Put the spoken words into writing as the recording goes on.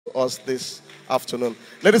us this afternoon.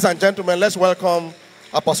 Ladies and gentlemen, let's welcome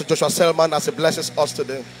Apostle Joshua Selman as he blesses us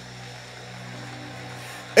today.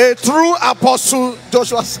 A true Apostle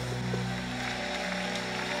Joshua.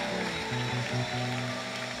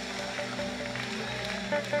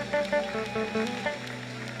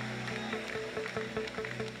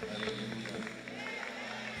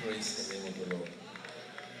 Praise the name of the Lord.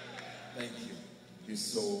 Thank you. Thank you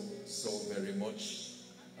so very much.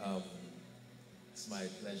 It's my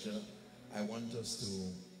pleasure. I want us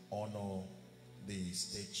to honor the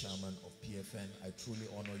state chairman of PFN. I truly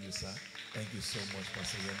honor you, sir. Thank you so much,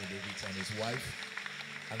 Pastor Remy Davids and his wife.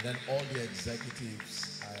 And then all the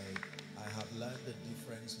executives. I have learned the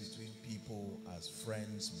difference between people as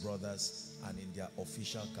friends, brothers, and in their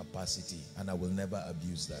official capacity. And I will never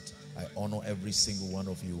abuse that. I honor every single one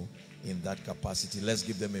of you in that capacity. Let's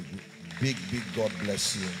give them a big God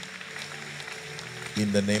bless you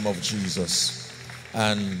in the name of Jesus.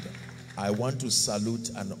 And I want to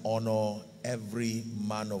salute and honor every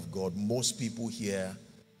man of God. Most people here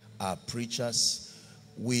are preachers.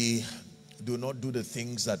 We do not do the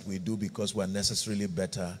things that we do because we're necessarily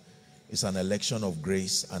better. It's an election of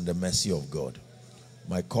grace and the mercy of God.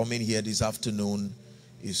 My coming here this afternoon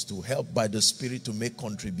is to help by the Spirit to make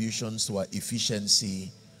contributions to our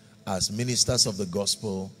efficiency as ministers of the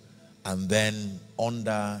gospel, and then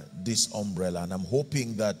under this umbrella. And I'm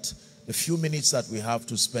hoping that the few minutes that we have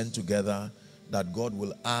to spend together, that God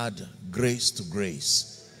will add grace to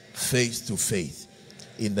grace, faith to faith,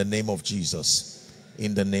 in the name of Jesus,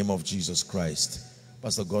 in the name of Jesus Christ.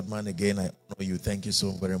 Pastor Godman, again, I honor you. Thank you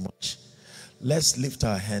so very much. Let's lift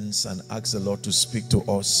our hands and ask the Lord to speak to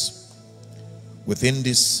us within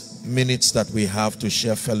these minutes that we have to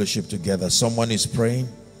share fellowship together. Someone is praying.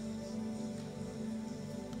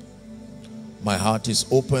 My heart is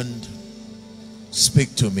opened.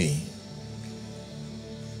 Speak to me.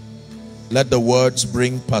 Let the words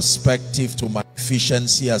bring perspective to my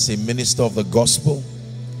efficiency as a minister of the gospel.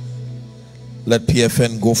 Let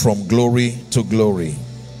PFN go from glory to glory.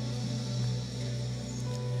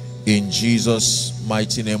 In Jesus'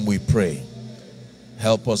 mighty name we pray.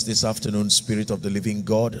 Help us this afternoon, Spirit of the living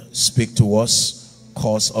God. Speak to us,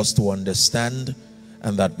 cause us to understand,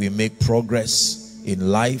 and that we make progress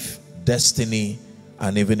in life, destiny,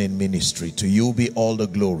 and even in ministry. To you be all the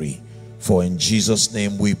glory, for in Jesus'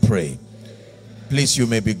 name we pray. Please, you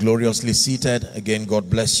may be gloriously seated. Again, God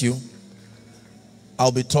bless you.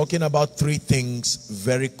 I'll be talking about three things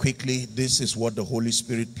very quickly. This is what the Holy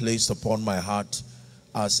Spirit placed upon my heart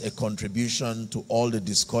as a contribution to all the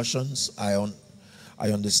discussions. I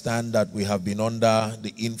understand that we have been under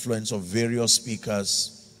the influence of various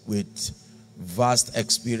speakers with vast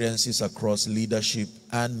experiences across leadership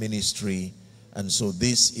and ministry. And so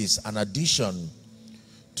this is an addition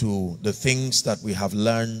to the things that we have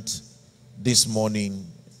learned this morning.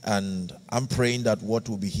 And I'm praying that what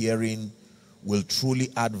we'll be hearing will truly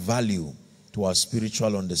add value to our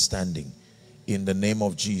spiritual understanding in the name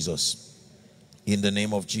of Jesus. In the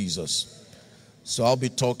name of Jesus. So I'll be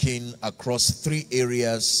talking across three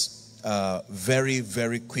areas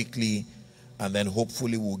very quickly, and then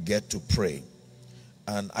hopefully we'll get to pray.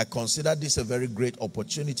 And I consider this a very great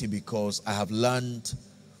opportunity because I have learned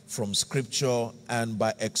from scripture and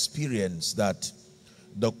by experience that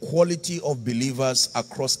the quality of believers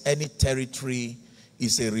across any territory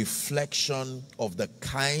is a reflection of the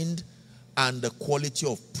kind and the quality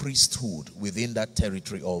of priesthood within that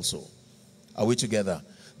territory also. Are we together?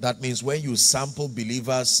 That means when you sample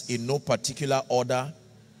believers in no particular order,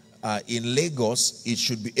 in Lagos, it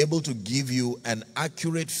should be able to give you an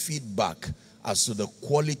accurate feedback as to the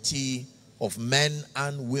quality of men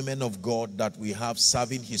and women of God that we have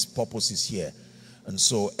serving his purposes here. And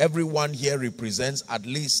so everyone here represents at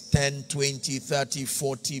least 10, 20, 30,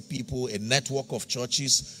 40 people, a network of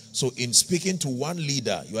churches. So in speaking to one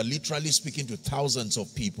leader, you are literally speaking to thousands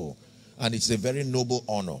of people. And it's a very noble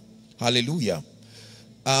honor. Hallelujah.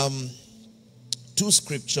 Two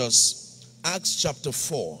scriptures, Colossians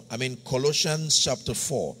chapter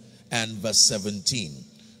 4 and verse 17.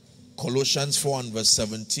 Colossians 4 and verse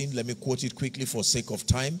 17, let me quote it quickly for sake of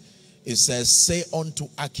time. It says, say unto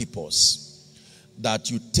Archippus, that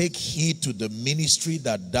you take heed to the ministry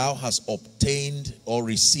that thou hast obtained or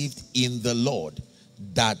received in the Lord,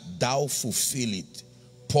 that thou fulfill it.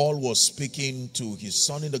 Paul was speaking to his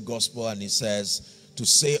son in the gospel, and he says, to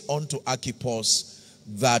say unto Archippus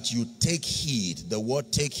that you take heed. The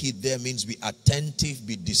word take heed there means be attentive,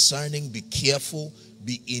 be discerning, be careful,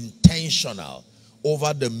 be intentional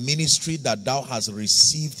over the ministry that thou hast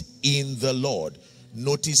received in the Lord.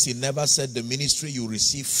 Notice he never said the ministry you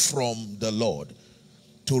receive from the Lord.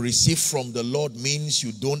 To receive from the Lord means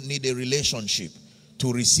you don't need a relationship.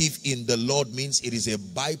 To receive in the Lord means it is a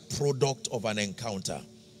byproduct of an encounter.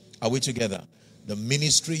 Are we together? The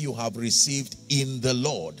ministry you have received in the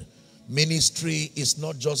Lord. Ministry is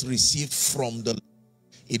not just received from the Lord.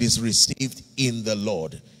 It is received in the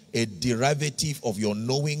Lord. A derivative of your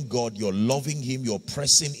knowing God, your loving him, your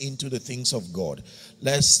pressing into the things of God.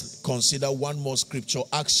 Let's consider one more scripture.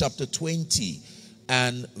 Acts chapter 20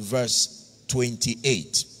 and verse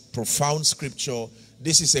 28. Profound scripture.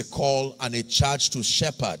 This is a call and a charge to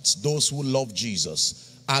shepherds, those who love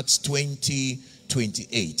Jesus. Acts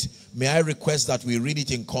 20:28. May I request that we read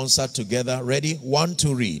it in concert together? Ready? 1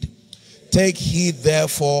 to read. Take heed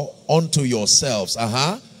therefore unto yourselves,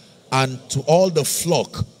 and to all the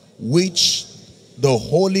flock which the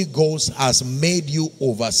Holy Ghost has made you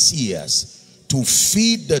overseers, to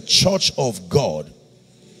feed the church of God.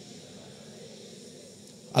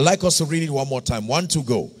 I'd like us to read it one more time. 1 to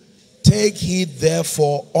go. Take heed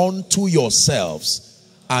therefore unto yourselves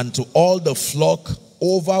and to all the flock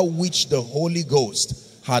over which the Holy Ghost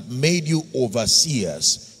had made you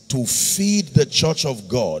overseers, to feed the church of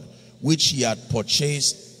God which he had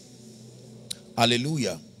purchased.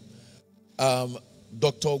 Hallelujah.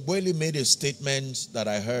 Dr. Ogbueli made a statement that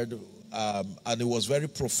I heard, and it was very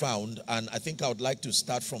profound, and I think I would like to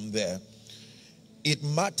start from there. It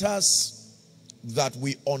matters that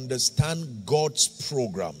we understand God's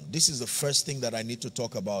program. This is the first thing that I need to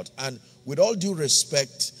talk about. And with all due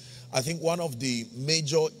respect, I think one of the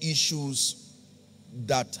major issues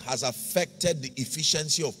that has affected the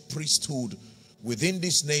efficiency of priesthood within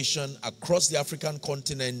this nation, across the African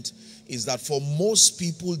continent, is that for most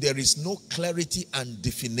people there is no clarity and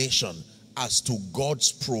definition as to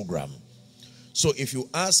God's program. So if you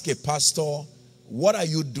ask a pastor, what are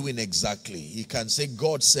you doing exactly? He can say,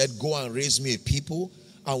 God said, go and raise me a people.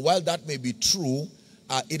 And while that may be true,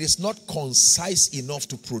 it is not concise enough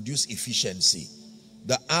to produce efficiency.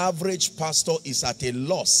 The average pastor is at a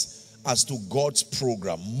loss as to God's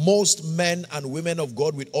program. Most men and women of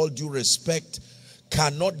God, with all due respect,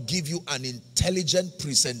 cannot give you an intelligent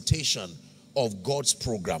presentation of God's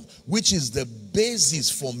program, which is the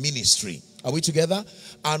basis for ministry. Are we together?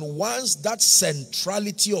 And once that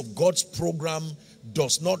centrality of God's program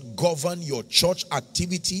does not govern your church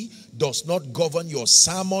activity, does not govern your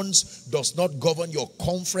sermons, does not govern your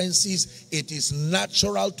conferences, it is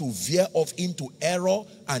natural to veer off into error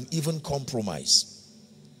and even compromise.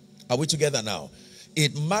 Are we together now?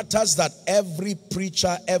 It matters that every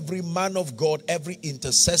preacher, every man of God, every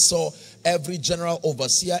intercessor, every general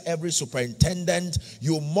overseer, every superintendent,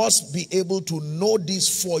 you must be able to know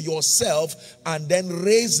this for yourself and then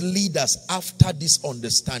raise leaders after this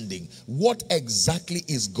understanding. What exactly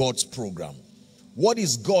is God's program? What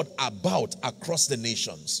is God about across the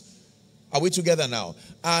nations? Are we together now?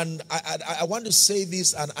 And I want to say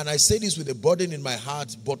this, and I say this with a burden in my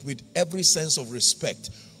heart, but with every sense of respect.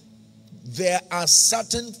 There are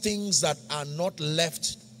certain things that are not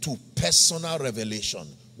left to personal revelation.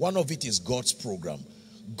 One of it is God's program.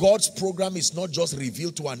 God's program is not just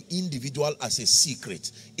revealed to an individual as a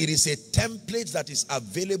secret. It is a template that is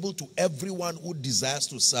available to everyone who desires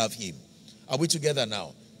to serve him. Are we together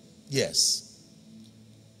now? Yes.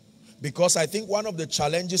 Because I think one of the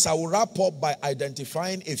challenges, I will wrap up by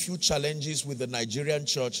identifying a few challenges with the Nigerian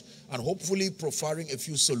church and hopefully proffering a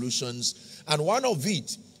few solutions. And one of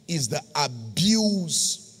it is the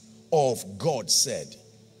abuse of God said.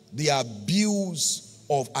 The abuse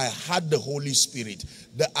of I had the Holy Spirit.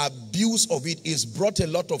 The abuse of it is brought a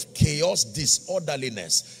lot of chaos,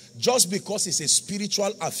 disorderliness. Just because it's a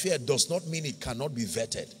spiritual affair does not mean it cannot be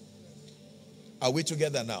vetted. Are we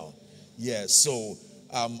together now? Yes. So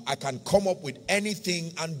I can come up with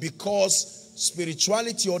anything, and because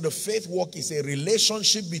spirituality or the faith walk is a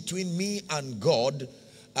relationship between me and God,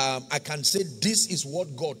 I can say this is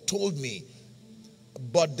what God told me.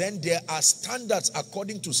 But then there are standards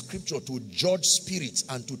according to scripture to judge spirits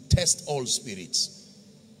and to test all spirits.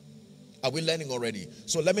 Are we learning already?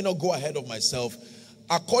 So let me not go ahead of myself.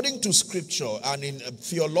 According to scripture and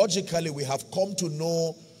theologically, we have come to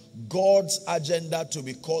know God's agenda to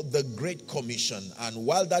be called the Great Commission. And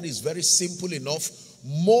while that is very simple enough,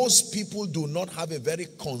 most people do not have a very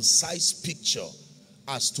concise picture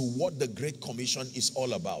as to what the Great Commission is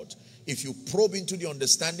all about. If you probe into the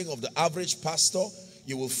understanding of the average pastor,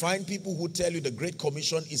 you will find people who tell you the Great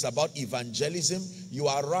Commission is about evangelism. You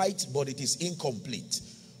are right, but it is incomplete.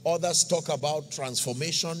 Others talk about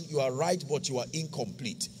transformation. You are right, but you are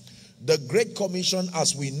incomplete. The Great Commission,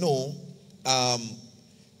 as we know,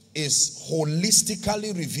 is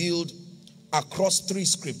holistically revealed across three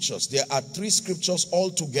scriptures. There are three scriptures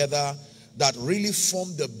altogether that really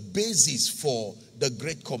form the basis for the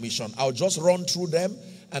Great Commission. I'll just run through them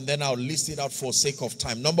and then I'll list it out for sake of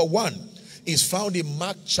time. Number one is found in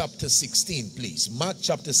Mark chapter 16, please. Mark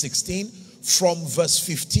chapter 16 from verse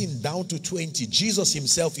 15 down to 20. Jesus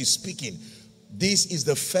himself is speaking. This is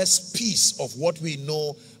the first piece of what we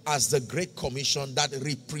know as the Great Commission that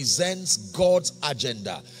represents God's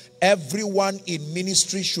agenda. Everyone in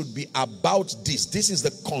ministry should be about this. This is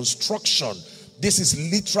the construction. This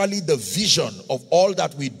is literally the vision of all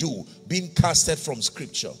that we do, being casted from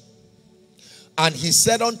Scripture. And he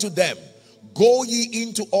said unto them, go ye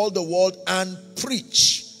into all the world and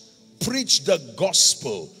preach. Preach the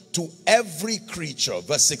gospel to every creature.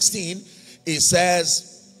 Verse 16, it says,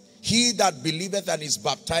 he that believeth and is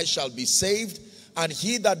baptized shall be saved, and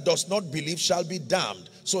he that does not believe shall be damned.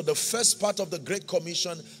 So the first part of the Great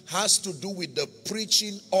Commission has to do with the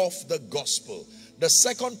preaching of the gospel. The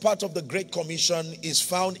second part of the Great Commission is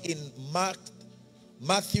found in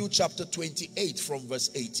Matthew chapter 28 from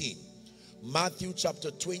verse 18. Matthew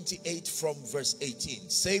chapter 28 from verse 18.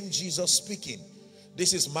 Same Jesus speaking.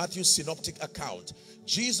 This is Matthew's synoptic account.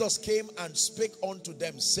 Jesus came and spake unto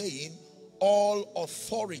them, saying, all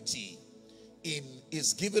authority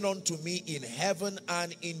is given unto me in heaven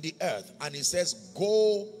and in the earth. And he says,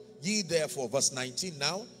 go ye therefore, verse 19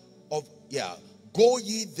 now, go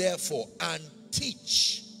ye therefore and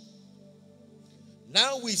teach.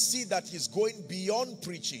 Now we see that he's going beyond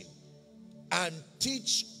preaching and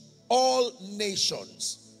teach all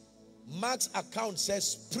nations. Mark's account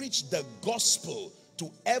says, preach the gospel to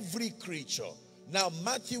every creature. Now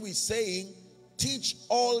Matthew is saying, teach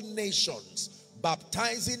all nations,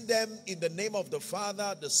 baptizing them in the name of the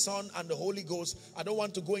Father, the Son, and the Holy Ghost. I don't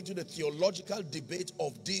want to go into the theological debate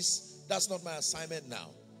of this. That's not my assignment now.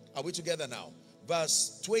 Are we together now?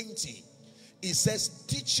 Verse 20, it says,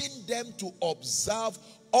 teaching them to observe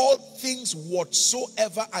all things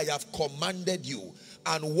whatsoever I have commanded you.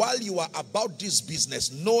 And while you are about this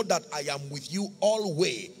business, know that I am with you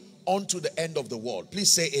always unto the end of the world.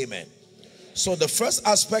 Please say amen. So the first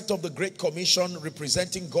aspect of the Great Commission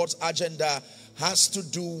representing God's agenda has to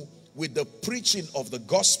do with the preaching of the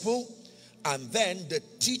gospel and then the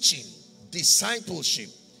teaching, discipleship.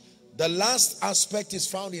 The last aspect is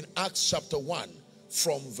found in Acts chapter 1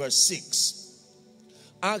 from verse 6.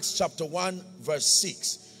 Acts chapter 1 verse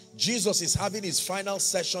 6. Jesus is having his final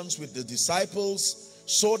sessions with the disciples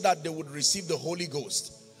so that they would receive the Holy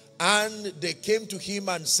Ghost. And they came to him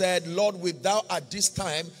and said, Lord, wilt thou at this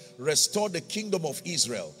time restore the kingdom of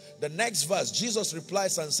Israel? The next verse, Jesus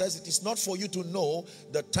replies and says, it is not for you to know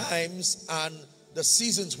the times and the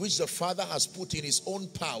seasons which the Father has put in his own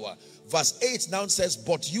power. Verse 8 now says,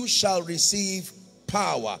 but you shall receive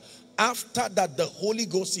power after that the Holy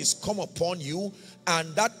Ghost is come upon you,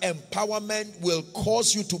 and that empowerment will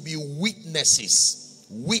cause you to be witnesses.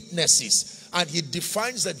 Witnesses. And he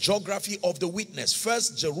defines the geography of the witness.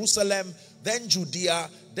 First Jerusalem, then Judea,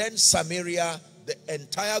 then Samaria. The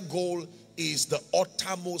entire goal is the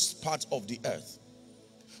uttermost part of the earth.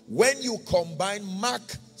 When you combine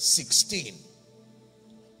Mark 16,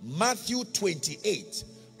 Matthew 28,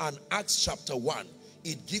 and Acts chapter 1,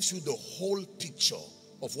 it gives you the whole picture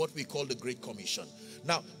of what we call the Great Commission.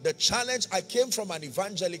 Now, the challenge, I came from an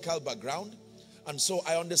evangelical background, and so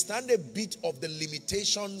I understand a bit of the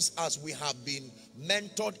limitations as we have been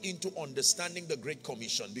mentored into understanding the Great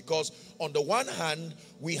Commission. Because on the one hand,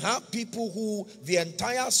 we have people who the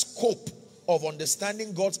entire scope of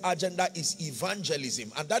understanding God's agenda is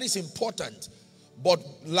evangelism. And that is important. But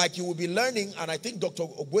like you will be learning, and I think Dr.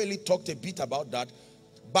 Ogweli talked a bit about that,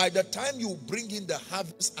 by the time you bring in the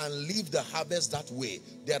harvest and leave the harvest that way,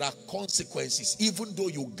 there are consequences, even though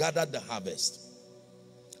you gathered the harvest.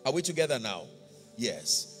 Are we together now?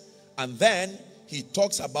 Yes. And then he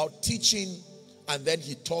talks about teaching, and then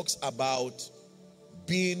he talks about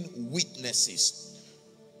being witnesses.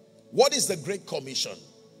 What is the Great Commission?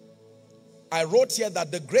 I wrote here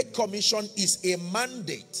that the Great Commission is a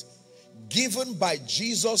mandate given by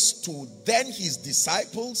Jesus to then his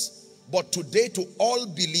disciples, but today to all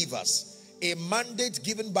believers. A mandate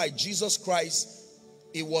given by Jesus Christ.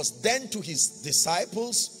 It was then to his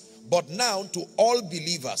disciples, but now to all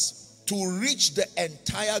believers, to reach the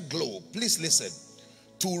entire globe. Please listen.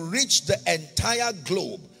 To reach the entire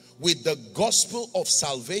globe with the gospel of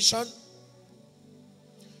salvation,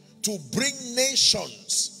 to bring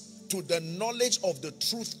nations to the knowledge of the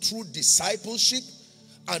truth through discipleship,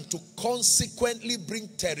 and to consequently bring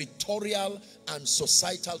territorial and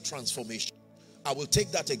societal transformation. I will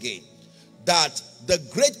take that again. That the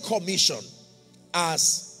Great Commission,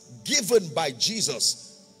 as given by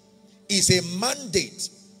Jesus, is a mandate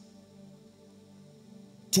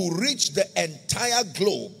to reach the entire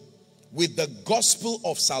globe with the gospel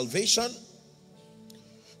of salvation,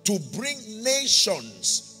 to bring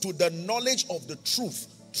nations to the knowledge of the truth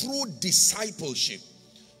through discipleship,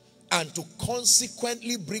 and to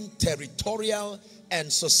consequently bring territorial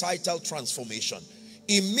and societal transformation.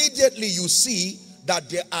 Immediately you see that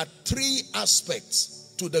there are three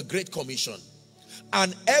aspects to the Great Commission.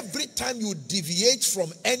 And every time you deviate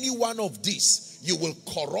from any one of these, you will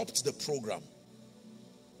corrupt the program.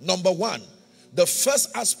 Number one, the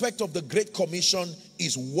first aspect of the Great Commission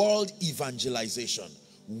is world evangelization.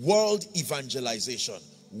 World evangelization.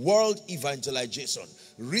 World evangelization.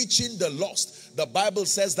 Reaching the lost. The Bible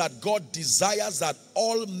says that God desires that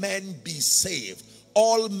all men be saved.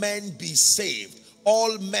 All men be saved.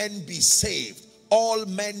 All men be saved. All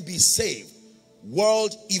men be saved.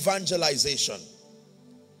 World evangelization.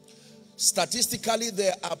 Statistically,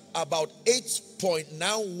 there are about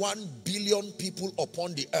 8.91 billion people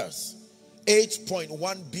upon the earth.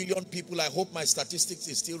 8.1 billion people. I hope my statistics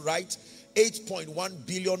is still right. 8.1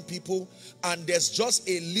 billion people. And there's just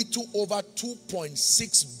a little over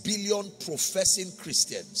 2.6 billion professing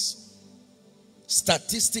Christians.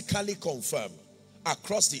 Statistically confirmed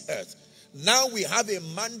across the earth. Now we have a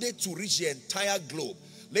mandate to reach the entire globe.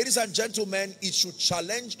 Ladies and gentlemen, it should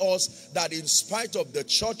challenge us that in spite of the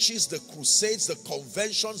churches, the crusades, the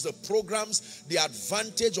conventions, the programs, the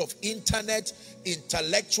advantage of internet,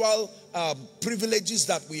 intellectual privileges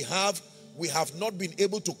that we have not been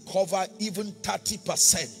able to cover even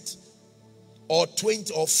 30% or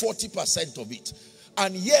 20 or 40% of it.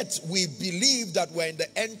 And yet we believe that we're in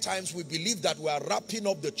the end times. We believe that we are wrapping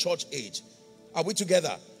up the church age. Are we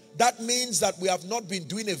together? That means that we have not been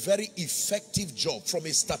doing a very effective job from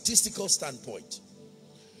a statistical standpoint.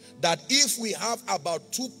 That if we have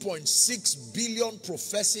about 2.6 billion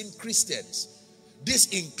professing Christians, this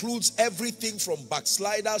includes everything from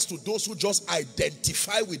backsliders to those who just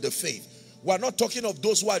identify with the faith. We're not talking of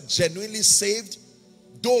those who are genuinely saved,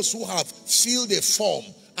 those who have filled a form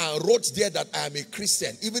and wrote there that I am a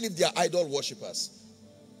Christian, even if they are idol worshippers.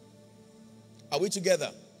 Are we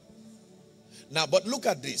together? Now, but look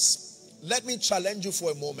at this. Let me challenge you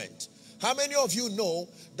for a moment. How many of you know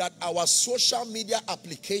that our social media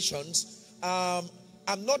applications, I'm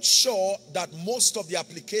not sure that most of the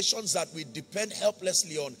applications that we depend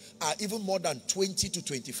helplessly on are even more than 20 to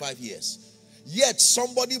 25 years. Yet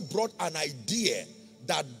somebody brought an idea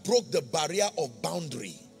that broke the barrier of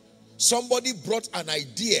boundary. Somebody brought an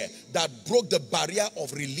idea that broke the barrier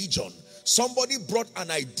of religion. Somebody brought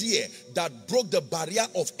an idea that broke the barrier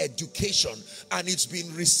of education, and it's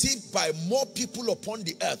been received by more people upon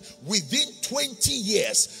the earth. Within 20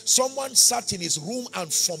 years, someone sat in his room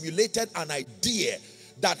and formulated an idea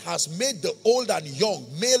that has made the old and young,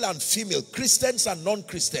 male and female, Christians and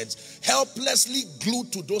non-Christians, helplessly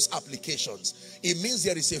glued to those applications. It means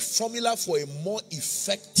there is a formula for a more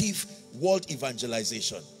effective world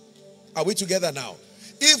evangelization. Are we together now?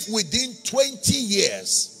 If within 20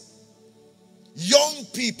 years, young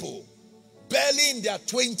people, barely in their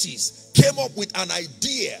 20s, came up with an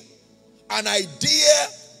idea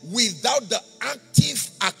without the active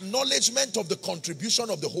acknowledgement of the contribution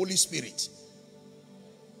of the Holy Spirit.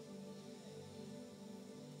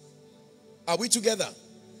 Are we together?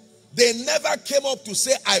 They never came up to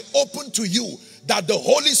say, I open to you that the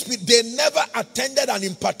Holy Spirit, they never attended an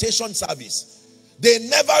impartation service. They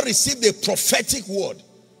never received a prophetic word.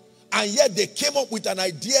 And yet they came up with an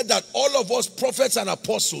idea that all of us prophets and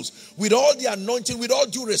apostles, with all the anointing, with all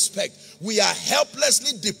due respect, we are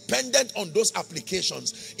helplessly dependent on those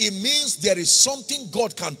applications. It means there is something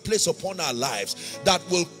God can place upon our lives that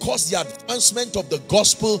will cause the advancement of the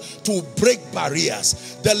gospel to break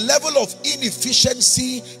barriers. The level of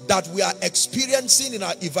inefficiency that we are experiencing in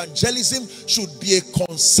our evangelism should be a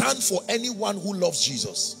concern for anyone who loves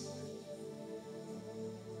Jesus.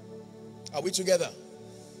 Are we together?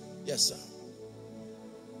 Yes, sir.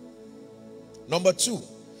 Number two,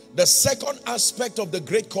 the second aspect of the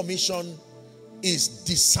Great Commission is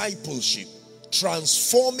discipleship.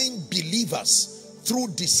 Transforming believers through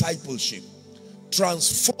discipleship.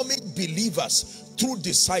 Transforming believers through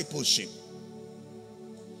discipleship.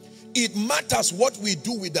 It matters what we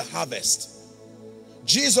do with the harvest.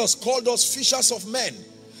 Jesus called us fishers of men.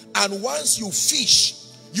 And once you fish,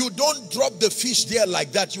 you don't drop the fish there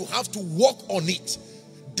like that. You have to walk on it.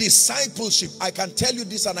 Discipleship, I can tell you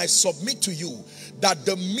this and I submit to you that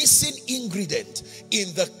the missing ingredient in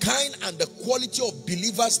the kind and the quality of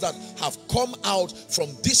believers that have come out from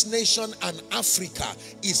this nation and Africa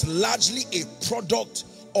is largely a product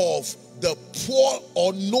of the poor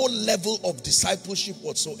or no level of discipleship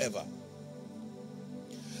whatsoever.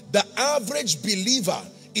 The average believer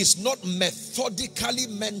is not methodically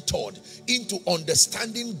mentored into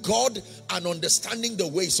understanding God and understanding the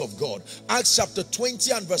ways of God. Acts chapter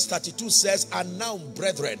 20 and verse 32 says, and now,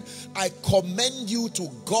 brethren, I commend you to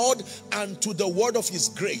God and to the word of his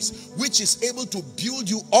grace, which is able to build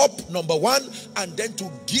you up, number one, and then to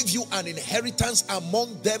give you an inheritance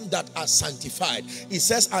among them that are sanctified. It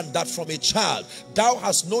says, and that from a child thou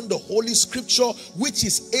hast known the holy scripture, which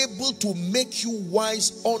is able to make you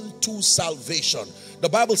wise unto salvation. The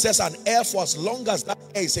Bible says, an heir for as long as that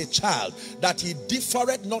heir is a child, that he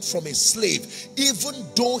differeth not from a slave, even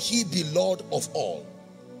though he be Lord of all.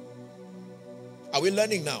 Are we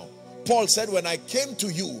learning now? Paul said, when I came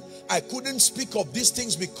to you, I couldn't speak of these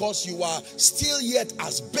things because you are still yet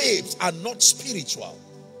as babes and not spiritual.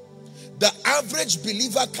 The average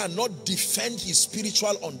believer cannot defend his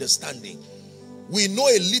spiritual understanding. We know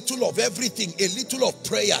a little of everything, a little of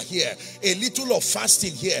prayer here, a little of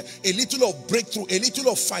fasting here, a little of breakthrough, a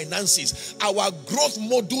little of finances. Our growth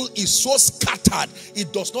model is so scattered,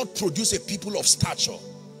 it does not produce a people of stature.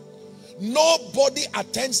 Nobody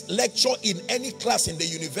attends lecture in any class in the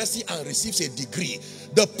university and receives a degree.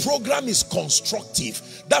 The program is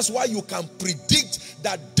constructive. That's why you can predict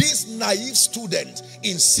that this naive student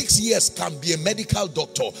in 6 years can be a medical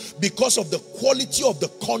doctor because of the quality of the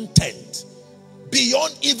content,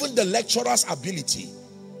 beyond even the lecturer's ability.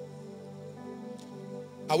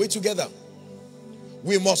 Are we together?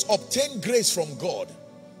 We must obtain grace from God.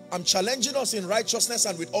 I'm challenging us in righteousness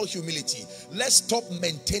and with all humility. Let's stop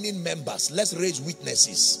maintaining members. Let's raise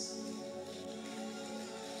witnesses.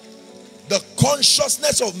 The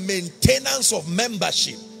consciousness of maintenance of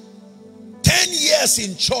membership. 10 years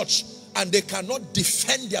in church and they cannot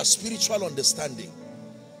defend their spiritual understanding.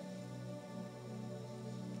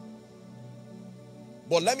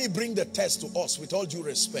 But let me bring the test to us with all due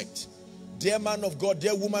respect. Dear man of God,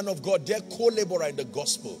 dear woman of God, dear co-laborer in the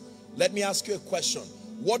gospel, let me ask you a question.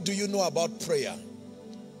 What do you know about prayer?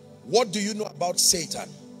 What do you know about Satan?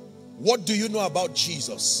 What do you know about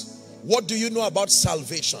Jesus? What do you know about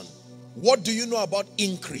salvation? What do you know about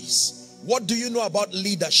increase? What do you know about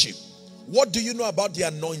leadership? What do you know about the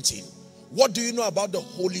anointing? What do you know about the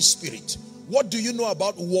Holy Spirit? What do you know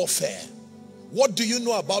about warfare? What do you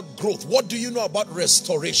know about growth? What do you know about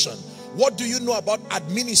restoration? What do you know about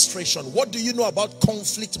administration? What do you know about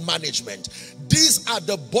conflict management? These are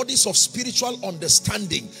the bodies of spiritual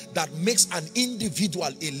understanding that makes an individual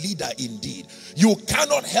a leader indeed. You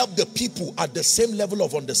cannot help the people at the same level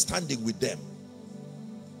of understanding with them.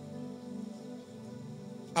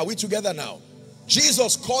 Are we together now?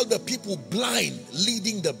 Jesus called the people blind,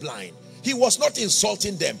 leading the blind. He was not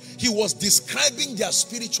insulting them. He was describing their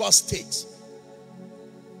spiritual state.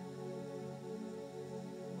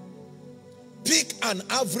 Pick an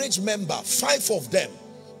average member, 5 of them,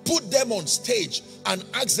 put them on stage and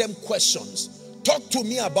ask them questions. Talk to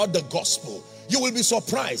me about the gospel. You will be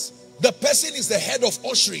surprised. The person is the head of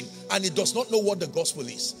ushering and he does not know what the gospel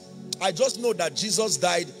is. I just know that Jesus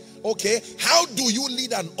died. Okay, how do you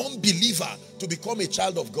lead an unbeliever to become a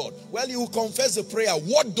child of God? Well, you will confess the prayer.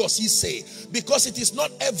 What does he say? Because it is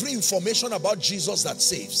not every information about Jesus that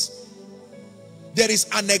saves. There is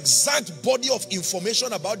an exact body of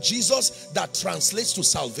information about Jesus that translates to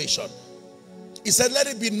salvation. He said, let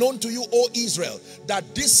it be known to you, O Israel,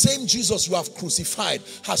 that this same Jesus you have crucified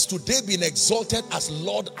has today been exalted as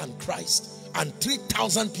Lord and Christ. And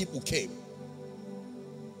 3,000 people came.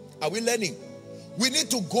 Are we learning? We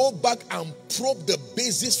need to go back and probe the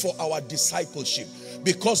basis for our discipleship.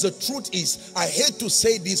 Because the truth is, I hate to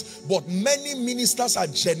say this, but many ministers are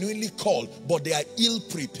genuinely called, but they are ill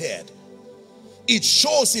prepared. It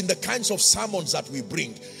shows in the kinds of sermons that we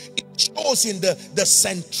bring. It shows in the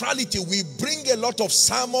centrality. We bring a lot of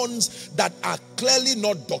sermons that are clearly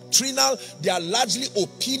not doctrinal. They are largely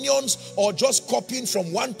opinions or just copying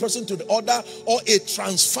from one person to the other, or a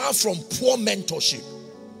transfer from poor mentorship.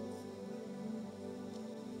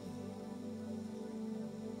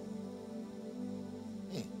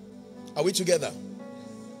 Are we together?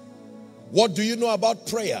 What do you know about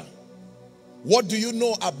prayer? What do you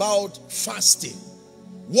know about fasting?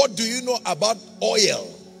 What do you know about oil?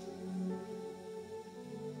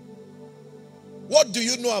 What do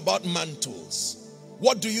you know about mantles?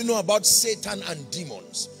 What do you know about Satan and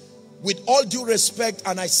demons? With all due respect,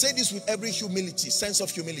 and I say this with every humility, sense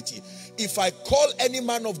of humility, if I call any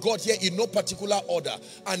man of God here in no particular order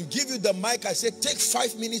and give you the mic, I say, take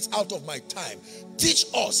 5 minutes out of my time. Teach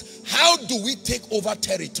us, how do we take over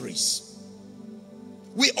territories?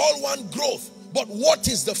 We all want growth, but what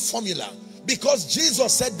is the formula? Because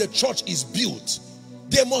Jesus said the church is built.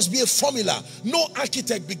 There must be a formula. No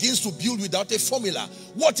architect begins to build without a formula.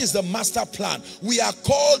 What is the master plan? We are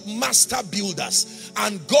called master builders,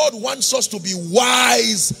 and God wants us to be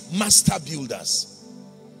wise master builders.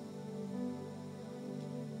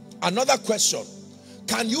 Another question.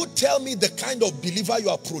 Can you tell me the kind of believer you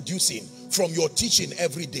are producing from your teaching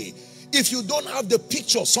every day? If you don't have the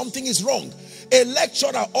picture, something is wrong. A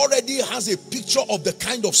lecturer already has a picture of the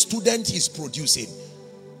kind of student he's producing.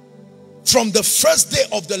 From the first day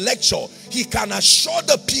of the lecture, he can assure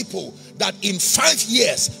the people that in 5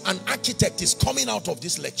 years, an architect is coming out of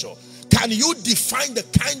this lecture. Can you define the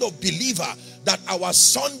kind of believer that our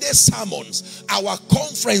Sunday sermons, our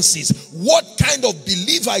conferences, what kind of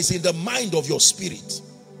believer is in the mind of your spirit?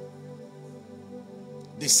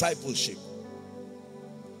 Discipleship.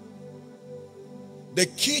 The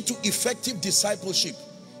key to effective discipleship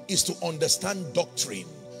is to understand doctrine.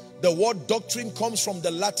 The word doctrine comes from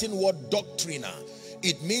the Latin word doctrina.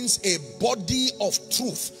 It means a body of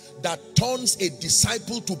truth that turns a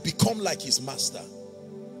disciple to become like his master.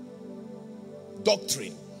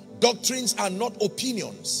 Doctrine. Doctrines are not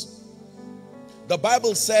opinions. The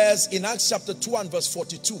Bible says in Acts chapter 2 and verse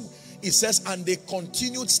 42, it says, and they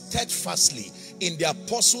continued steadfastly in the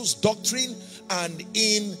apostles' doctrine and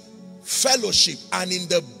in fellowship and in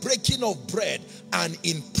the breaking of bread and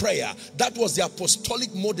in prayer. That was the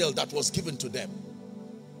apostolic model that was given to them.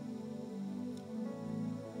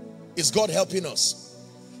 Is God helping us?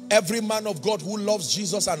 Every man of God who loves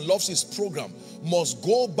Jesus and loves his program must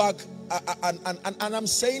go back, and I'm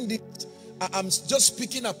saying this, I'm just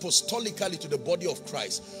speaking apostolically to the body of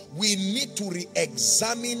Christ. We need to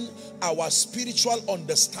re-examine our spiritual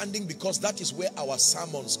understanding, because that is where our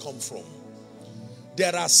sermons come from.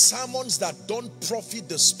 There are sermons that don't profit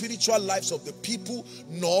the spiritual lives of the people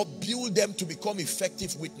nor build them to become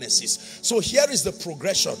effective witnesses. So here is the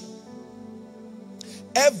progression.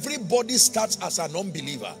 Everybody starts as an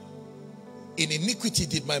unbeliever. In iniquity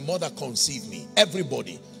did my mother conceive me.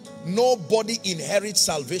 Everybody. Nobody inherits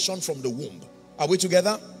salvation from the womb. Are we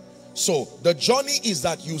together? So the journey is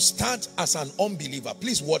that you start as an unbeliever.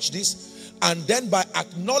 Please watch this. And then by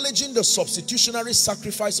acknowledging the substitutionary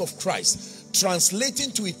sacrifice of Christ,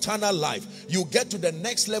 translating to eternal life, you get to the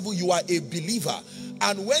next level. You are a believer.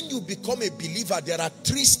 And when you become a believer, there are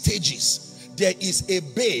 3 stages. There is a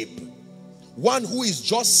babe, one who is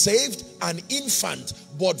just saved, an infant,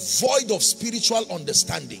 but void of spiritual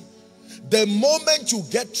understanding. The moment you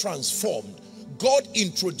get transformed, God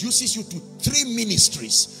introduces you to 3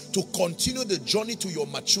 ministries to continue the journey to your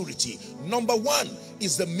maturity. Number 1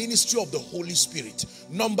 is the ministry of the Holy Spirit.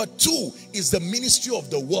 Number 2 is the ministry of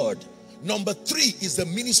the Word. Number 3 is the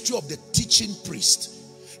ministry of the teaching priest.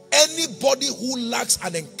 Anybody who lacks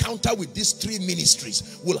an encounter with these 3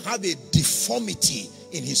 ministries will have a deformity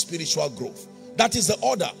in his spiritual growth. That is the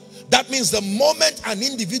order. That means the moment an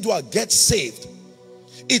individual gets saved,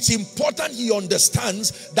 it's important he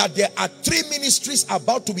understands that there are 3 ministries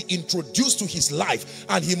about to be introduced to his life,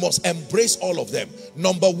 and he must embrace all of them.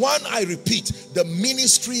 Number 1, I repeat, the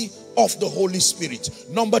ministry of the Holy Spirit.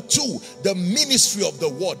 Number 2, the ministry of the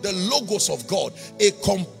Word, the Logos of God, a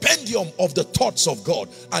compendium of the thoughts of God.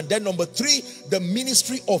 And then number 3, the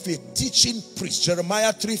ministry of a teaching priest.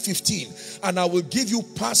 Jeremiah 3:15. And I will give you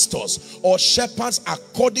pastors or shepherds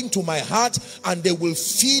according to my heart, and they will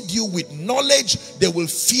feed you with knowledge, they will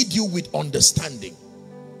feed you with understanding.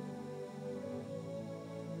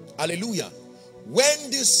 Hallelujah.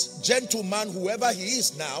 When this gentleman, whoever he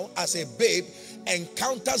is now, as a babe,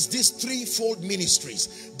 encounters these 3-fold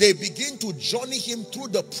ministries, they begin to journey him through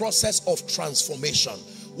the process of transformation.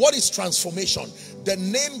 What is transformation? The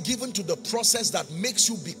name given to the process that makes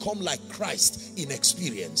you become like Christ in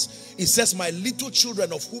experience. It says, my little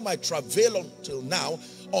children, of whom I travail until now,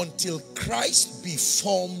 until Christ be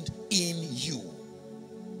formed in you.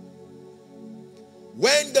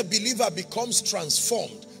 When the believer becomes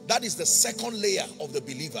transformed, that is the second layer of the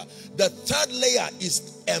believer. The third layer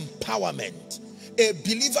is empowerment. A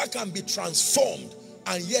believer can be transformed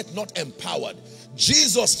and yet not empowered.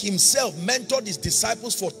 Jesus himself mentored his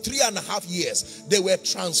disciples for 3.5 years. They were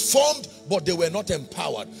transformed, but they were not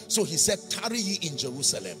empowered. So he said, tarry ye in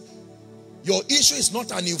Jerusalem. Your issue is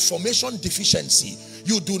not an information deficiency.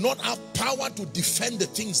 You do not have power to defend the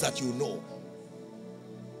things that you know.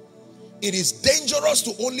 It is dangerous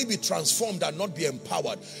to only be transformed and not be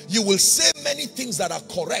empowered. You will say many things that are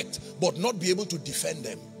correct, but not be able to defend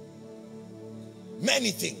them.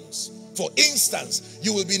 Many things. For instance,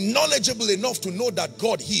 you will be knowledgeable enough to know that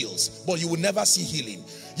God heals, but you will never see healing.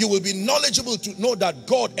 You will be knowledgeable to know that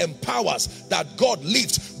God empowers, that God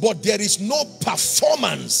lifts, but there is no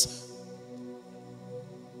performance.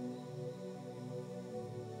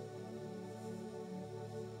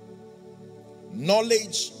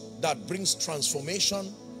 knowledge that brings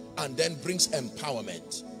transformation and then brings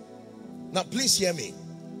empowerment. Now please hear me.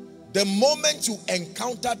 The moment you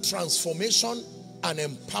encounter transformation and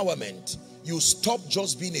empowerment, you stop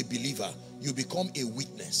just being a believer, you become a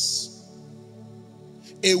witness.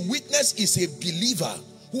 A witness is a believer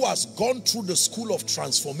who has gone through the school of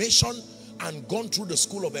transformation and gone through the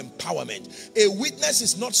school of empowerment. A witness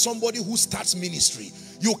is not somebody who starts ministry.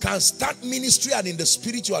 You can start ministry and in the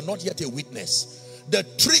spirit you are not yet a witness. The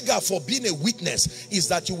trigger for being a witness is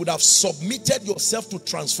that you would have submitted yourself to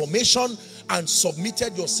transformation and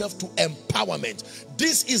submitted yourself to empowerment.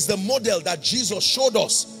 This is the model that Jesus showed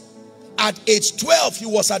us. At age 12, he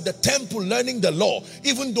was at the temple learning the law,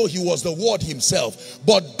 even though he was the word himself.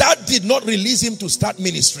 But that did not release him to start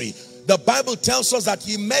ministry. The Bible tells us that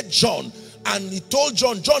he met John and he told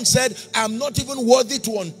John, John said, I am not even worthy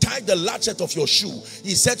to untie the latchet of your shoe.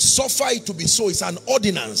 He said, suffer it to be so. It's an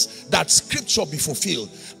ordinance that scripture be fulfilled.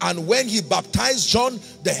 And when he baptized John,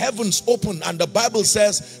 the heavens opened and the Bible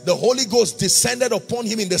says the Holy Ghost descended upon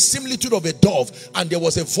him in the similitude of a dove, and there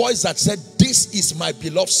was a voice that said, this is my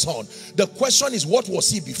beloved son. The question is, what was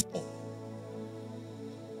he before?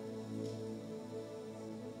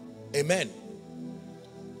 Amen.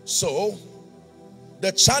 So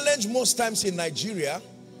the challenge most times in Nigeria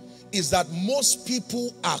is that most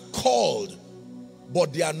people are called,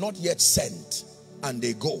 but they are not yet sent, and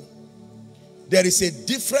they go. There is a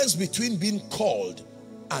difference between being called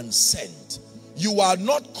and sent. You are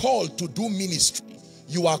not called to do ministry.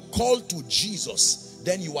 You are called to Jesus.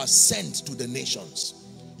 Then you are sent to the nations.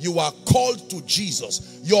 You are called to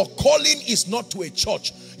Jesus. Your calling is not to a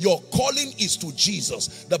church. Your calling is to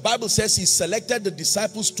Jesus. The Bible says he selected the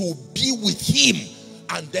disciples to be with him,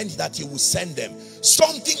 and then that he will send them.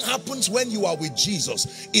 Something happens when you are with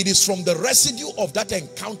Jesus. It is from the residue of that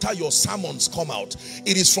encounter your sermons come out.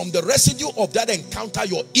 It is from the residue of that encounter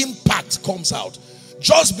your impact comes out.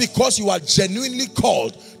 Just because you are genuinely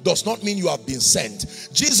called does not mean you have been sent.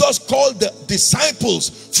 Jesus called the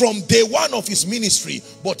disciples from day one of his ministry,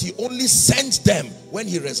 but he only sent them when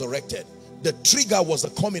he resurrected. The trigger was the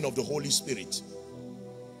coming of the Holy Spirit.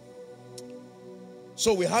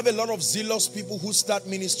 So we have a lot of zealous people who start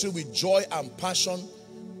ministry with joy and passion,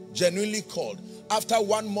 genuinely called. After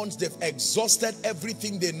 1 month, they've exhausted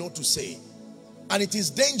everything they know to say. And it is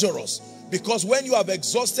dangerous, because when you have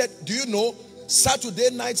exhausted, do you know, Saturday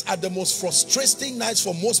nights are the most frustrating nights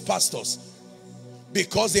for most pastors,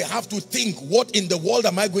 because they have to think, what in the world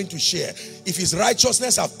am I going to share? If it's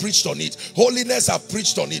righteousness, I've preached on it. Holiness, I've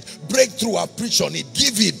preached on it. Breakthrough, I've preached on it.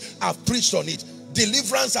 Giving, I've preached on it.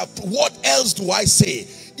 Deliverance, what else do I say?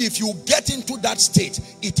 If you get into that state,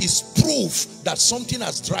 it is proof that something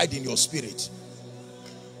has dried in your spirit.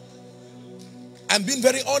 I'm being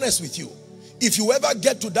very honest with you. If you ever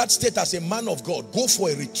get to that state as a man of God, go for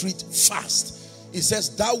a retreat fast. It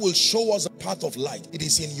says, thou will show us a path of light. It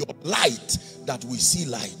is in your light that we see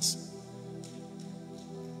light.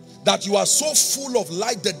 That you are so full of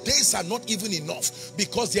light, the days are not even enough,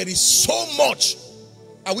 because there is so much.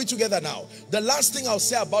 Are we together now? The last thing I'll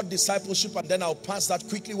say about discipleship, and then I'll pass that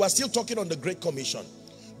quickly. We're still talking on the Great Commission.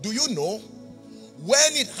 Do you know,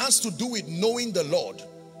 when it has to do with knowing the Lord,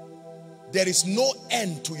 there is no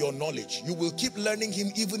end to your knowledge. You will keep learning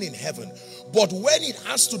him even in heaven. But when it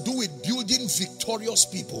has to do with building victorious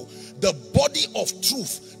people, the body of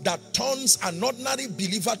truth that turns an ordinary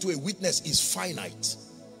believer to a witness is finite.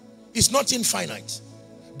 It's not infinite.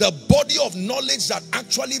 The body of knowledge that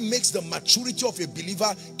actually makes the maturity of a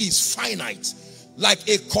believer is finite. Like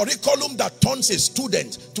a curriculum that turns a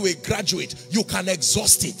student to a graduate, you can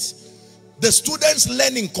exhaust it. The student's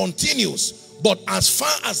learning continues, but as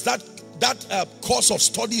far as that course of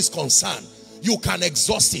study is concerned, you can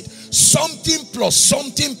exhaust it. Something plus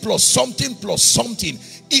something plus something plus something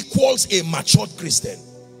equals a matured Christian.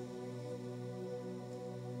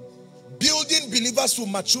 Building believers to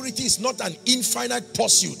maturity is not an infinite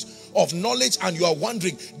pursuit of knowledge and you are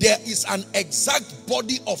wondering. There is an exact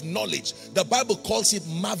body of knowledge. The Bible calls it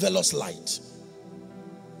marvelous light.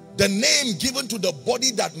 The name given to the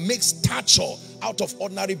body that makes stature out of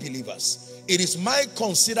ordinary believers. It is my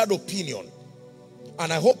considered opinion,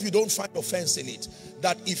 and I hope you don't find offense in it,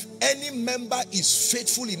 that if any member is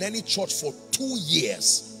faithful in any church for 2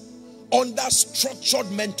 years under structured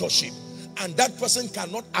mentorship, and that person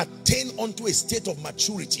cannot attain unto a state of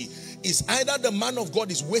maturity, is either the man of God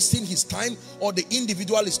is wasting his time or the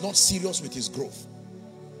individual is not serious with his growth.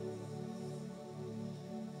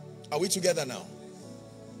 Are we together now?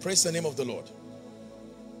 Praise the name of the Lord.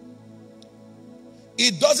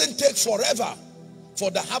 It doesn't take forever for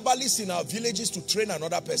the herbalists in our villages to train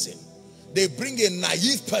another person. They bring a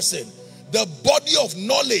naive person. The body of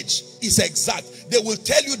knowledge is exact. They will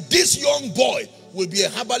tell you this young boy will be a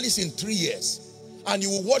herbalist in 3 years. And you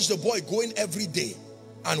will watch the boy going every day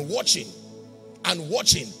and watching and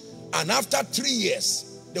watching. And after 3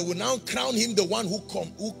 years, they will now crown him the one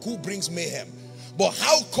who brings mayhem. But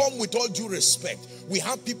how come, with all due respect, we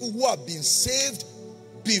have people who have been saved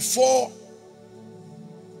before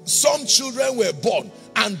some children were born,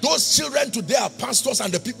 and those children today are pastors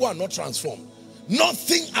and the people are not transformed?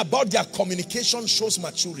 Nothing about their communication shows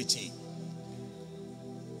maturity.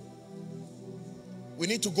 We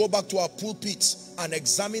need to go back to our pulpits and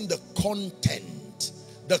examine the content.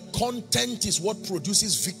 The content is what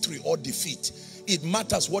produces victory or defeat. It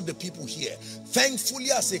matters what the people hear.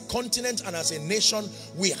 Thankfully, as a continent and as a nation,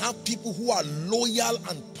 we have people who are loyal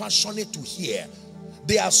and passionate to hear.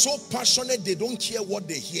 They are so passionate, they don't care what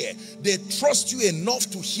they hear. They trust you enough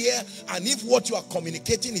to hear, and if what you are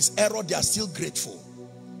communicating is error, they are still grateful.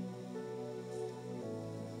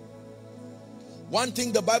 One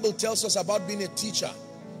thing the Bible tells us about being a teacher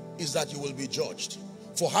is that you will be judged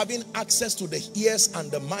for having access to the ears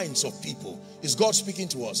and the minds of people. Is God speaking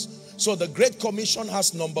to us? So the Great Commission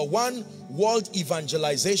has, number 1, world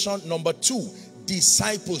evangelization. Number 2,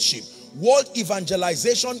 discipleship. World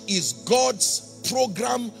evangelization is God's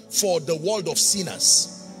program for the world of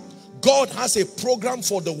sinners. God has a program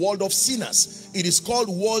for the world of sinners. It is called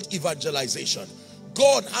world evangelization.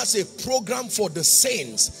 God has a program for the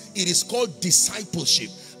saints. It is called discipleship.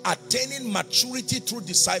 Attaining maturity through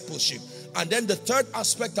discipleship. And then the third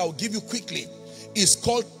aspect I'll give you quickly is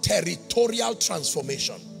called territorial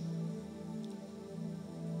transformation.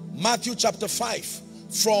 Matthew chapter 5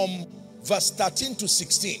 from verse 13 to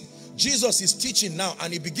 16. Jesus is teaching now,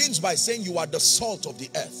 and he begins by saying, you are the salt of the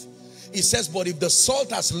earth. He says, but if the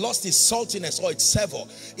salt has lost its saltiness or its savor,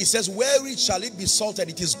 he says, wherewith shall it be salted?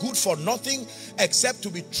 It is good for nothing except to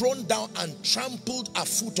be thrown down and trampled at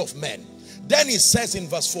foot of men. Then he says in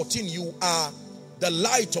verse 14, you are the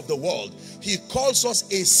light of the world. He calls us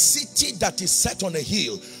a city that is set on a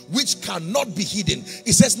hill, which cannot be hidden.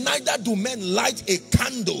 He says, neither do men light a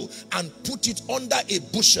candle and put it under a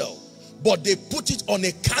bushel, but they put it on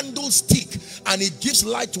a candlestick, and it gives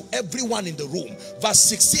light to everyone in the room. Verse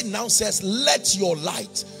 16 now says, let your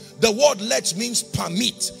light. The word let means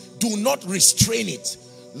permit. Do not restrain it.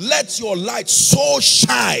 Let your light so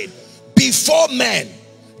shine before men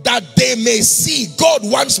that they may see. God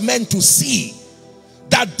wants men to see.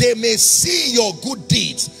 That they may see your good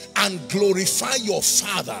deeds and glorify your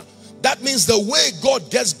Father. That means the way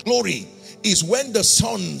God gets glory is when the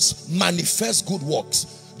sons manifest good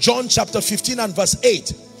works. John chapter 15 and verse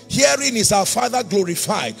 8. Herein is our Father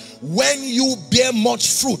glorified, when you bear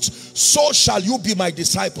much fruit, so shall you be my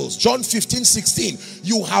disciples. John 15, 16.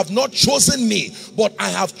 You have not chosen me, but I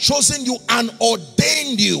have chosen you and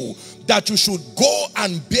ordained you that you should go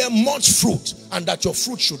and bear much fruit, and that your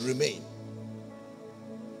fruit should remain.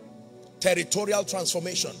 Territorial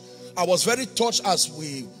transformation. I was very touched as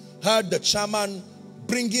we heard the chairman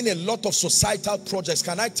bringing a lot of societal projects.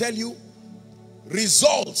 Can I tell you,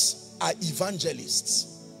 results are evangelists.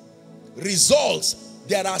 Results,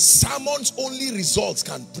 there are sermons only results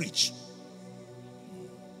can preach.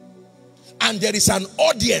 And there is an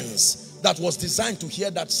audience that was designed to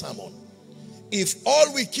hear that sermon. If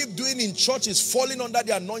all we keep doing in church is falling under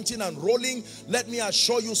the anointing and rolling, let me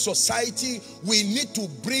assure you, society, we need to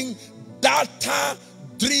bring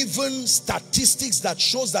data-driven statistics that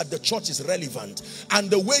shows that the church is relevant.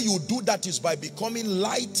 And the way you do that is by becoming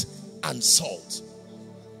light and salt.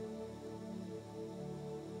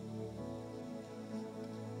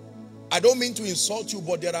 I don't mean to insult you,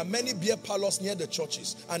 but there are many beer parlors near the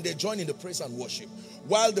churches, and they join in the praise and worship.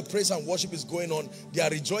 While the praise and worship is going on, they are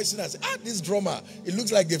rejoicing and say, this drummer, it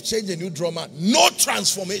looks like they've changed a new drummer. No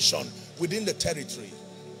transformation within the territory.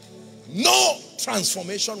 No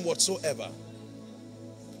transformation whatsoever.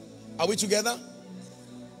 Are we together?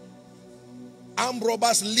 Armed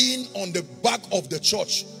robbers lean on the back of the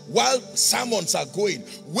church while sermons are going,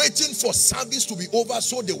 waiting for service to be over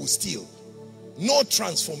so they will steal. No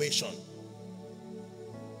transformation.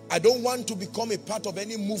 I don't want to become a part of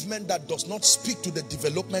any movement that does not speak to the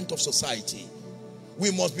development of society.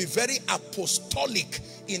 We must be very apostolic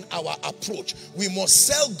in our approach. We must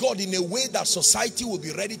sell God in a way that society will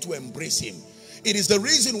be ready to embrace him. It is the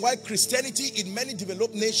reason why Christianity in many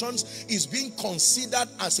developed nations is being considered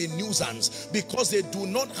as a nuisance, because they do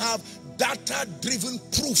not have data-driven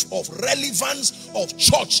proof of relevance of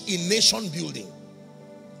church in nation building.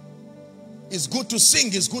 It's good to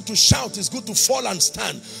sing, it's good to shout, it's good to fall and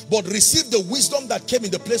stand, but receive the wisdom that came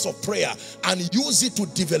in the place of prayer and use it to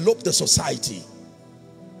develop the society.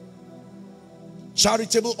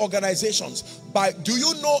 charitable organizations. Do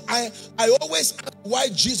you know, I always ask why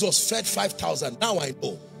Jesus fed 5,000. Now I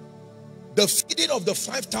know. The feeding of the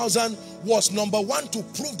 5,000 was, number one, to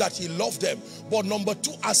prove that he loved them. But number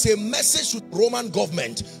two, as a message to the Roman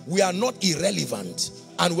government, we are not irrelevant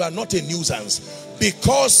and we are not a nuisance.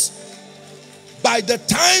 Because by the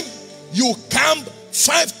time you camp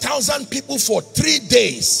 5,000 people for 3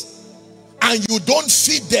 days and you don't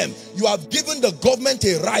feed them, you have given the government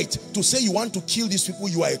a right to say you want to kill these people,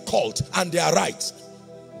 you are a cult, and they are right.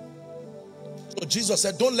 So Jesus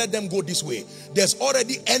said, don't let them go this way. There's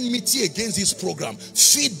already enmity against this program.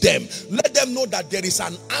 Feed them. Let them know that there is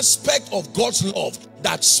an aspect of God's love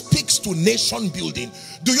that speaks to nation building.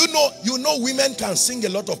 Do you know women can sing a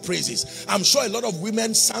lot of praises. I'm sure a lot of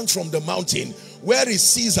women sang from the mountain. Where is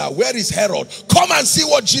Caesar? Where is Herod? Come and see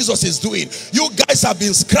what Jesus is doing. You guys have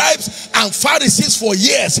been scribes and Pharisees for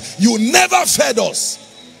years. You never fed us.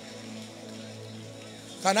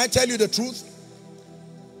 Can I tell you the truth?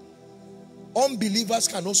 Unbelievers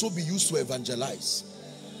can also be used to evangelize.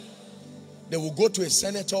 They will go to a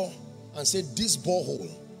senator and say, this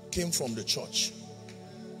borehole came from the church.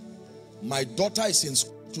 My daughter is in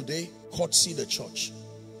school today, courtesy the church.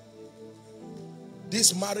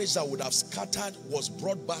 This marriage that would have scattered was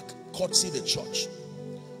brought back, courtesy the church.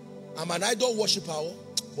 I'm an idol worshiper,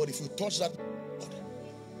 but if you touch that,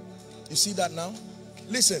 you see that now?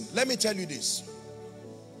 Listen, let me tell you this.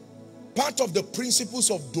 Part of the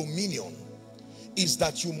principles of dominion is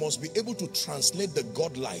that you must be able to translate the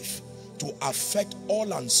God life to affect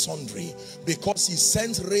all and sundry, because he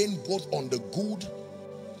sends rain both on the good.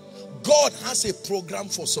 God has a program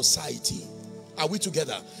for society. Are we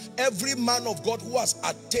together? Every man of God who has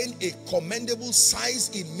attained a commendable size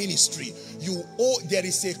in ministry, there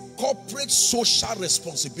is a corporate social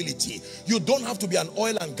responsibility. You don't have to be an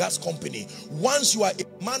oil and gas company. Once you are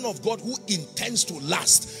a man of God who intends to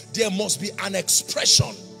last, there must be an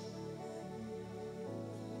expression.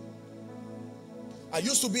 I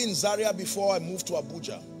used to be in Zaria before I moved to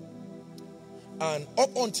Abuja. And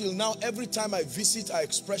up until now, every time I visit our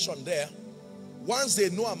expression there, once they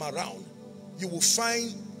know I'm around, you will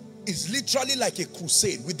find it's literally like a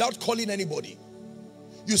crusade without calling anybody.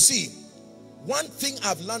 You see, one thing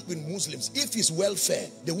I've learned with Muslims, if it's welfare,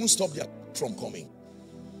 they won't stop their from coming.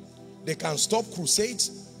 They can stop crusades,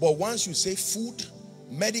 but once you say food,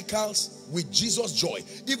 medicals, with Jesus' joy,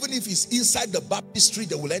 even if it's inside the baptistry,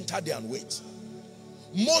 they will enter there and wait.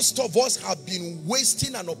 Most of us have been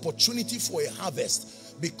wasting an opportunity for a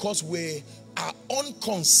harvest because we are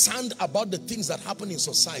unconcerned about the things that happen in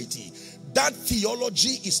society. That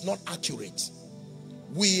theology is not accurate.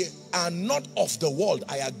 We are not of the world,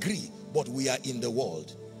 I agree, but we are in the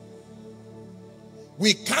world.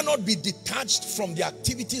 We cannot be detached from the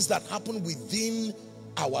activities that happen within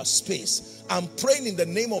our space. I'm praying in the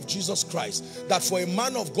name of Jesus Christ that for a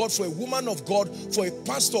man of God, for a woman of God, for a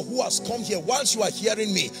pastor who has come here, whilst you are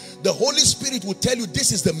hearing me, the Holy Spirit will tell you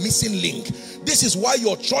this is the missing link. This is why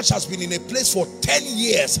your church has been in a place for 10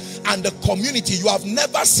 years and the community, you have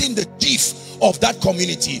never seen the chief of that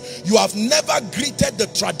community. You have never greeted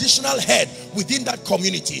the traditional head within that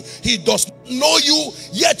community. He does not know you,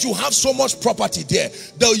 yet you have so much property there.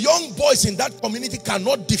 The young boys in that community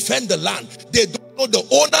cannot defend the land. They don't know the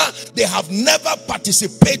owner. They have never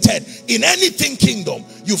participated in anything kingdom.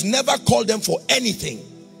 You've never called them for anything.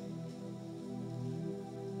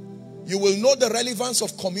 You will know the relevance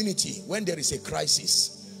of community when there is a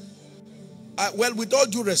crisis. Well, with all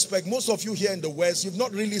due respect, most of you here in the West, you've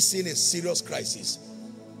not really seen a serious crisis.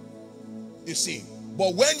 You see.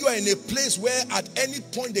 But when you are in a place where at any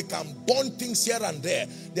point they can burn things here and there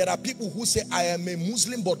are people who say, I am a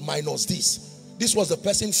Muslim but minus this. This was the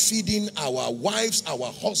person feeding our wives,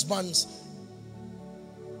 our husbands.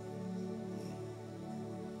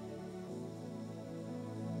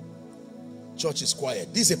 Church is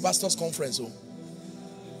quiet. This is a pastor's conference. So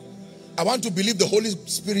I want to believe the Holy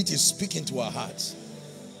Spirit is speaking to our hearts.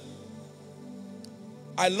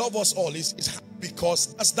 I love us all. It's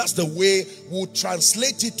because that's the way we'll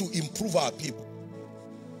translate it to improve our people.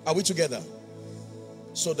 Are we together?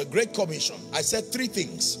 So the Great Commission, I said 3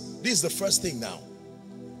 things. This is the first thing now.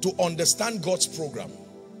 To understand God's program.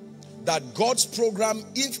 That God's program,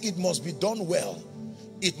 if it must be done well,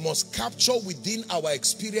 it must capture within our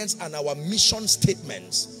experience and our mission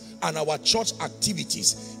statements and our church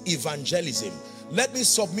activities, evangelism. Let me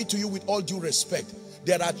submit to you with all due respect.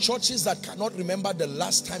 There are churches that cannot remember the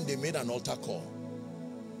last time they made an altar call.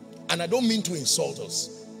 And I don't mean to insult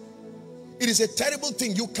us. It is a terrible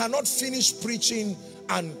thing. You cannot finish preaching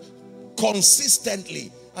and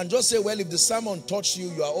consistently and just say, well, if the sermon touched you,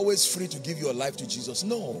 you are always free to give your life to Jesus.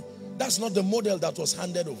 No, That's not the model that was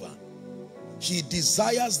handed over. He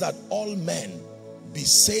desires that all men be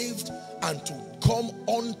saved and to come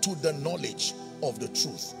unto the knowledge of the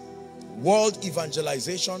truth. World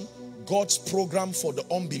evangelization, God's program for the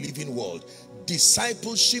unbelieving world.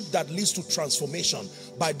 Discipleship that leads to transformation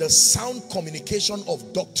by the sound communication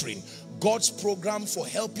of doctrine. God's program for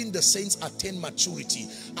helping the saints attain maturity.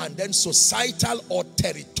 And then societal or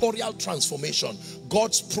territorial transformation.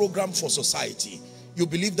 God's program for society. You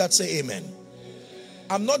believe that? Say amen.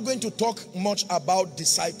 I'm not going to talk much about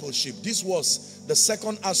discipleship. This was the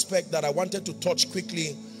second aspect that I wanted to touch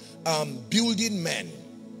quickly. Building men.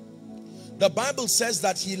 The Bible says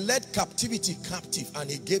that he led captivity captive and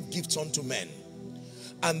he gave gifts unto men.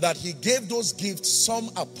 And that he gave those gifts,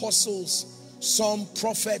 some apostles, some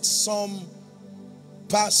prophets, some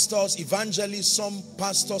pastors, evangelists, some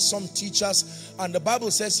pastors, some teachers. And the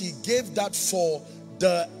Bible says he gave that for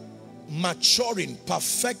the maturing,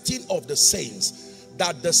 perfecting of the saints.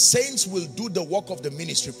 That the saints will do the work of the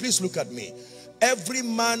ministry. Please look at me. Every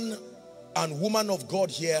man and woman of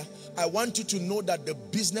God here, I want you to know that the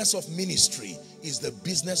business of ministry is the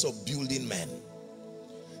business of building men.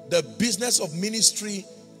 The business of ministry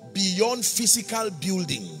beyond physical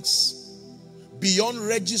buildings, beyond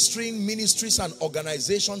registering ministries and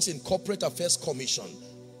organizations in Corporate Affairs Commission.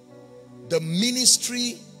 The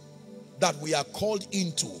ministry that we are called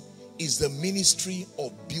into is the ministry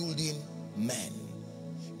of building men.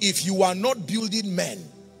 If you are not building men,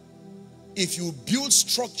 if you build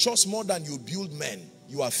structures more than you build men,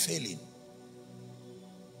 you are failing.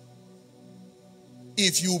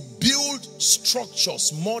 If you build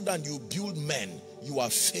structures more than you build men, you are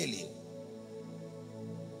failing.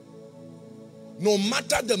 No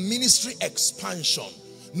matter the ministry expansion,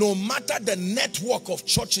 no matter the network of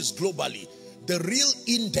churches globally, the real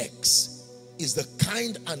index is the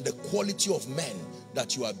kind and the quality of men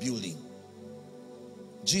that you are building.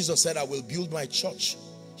 Jesus said, I will build my church.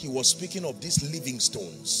 He was speaking of these living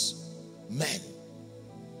stones, men.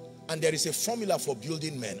 And there is a formula for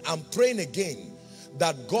building men. I'm praying again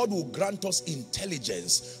that God will grant us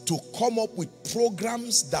intelligence to come up with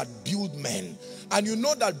programs that build men. And you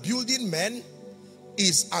know that building men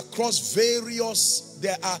is across various,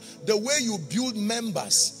 the way you build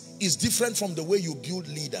members is different from the way you build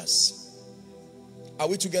leaders. Are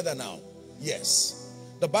we together now? Yes.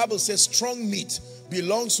 The Bible says strong meat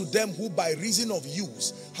belongs to them who by reason of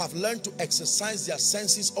use have learned to exercise their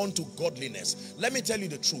senses unto godliness. Let me tell you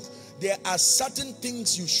the truth. There are certain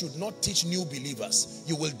things you should not teach new believers.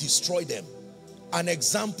 You will destroy them. An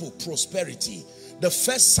example, prosperity. The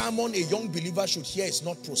first sermon a young believer should hear is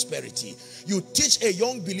not prosperity. You teach a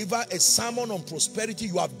young believer a sermon on prosperity,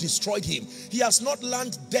 you have destroyed him. He has not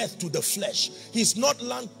learned death to the flesh. He's not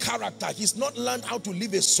learned character. He's not learned how to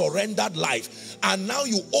live a surrendered life. And now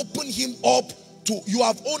you open him up to, you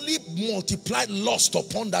have only multiplied lust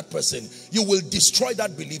upon that person. You will destroy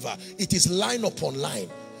that believer. It is line upon line,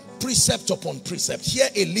 precept upon precept, here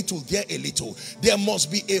a little, there a little. There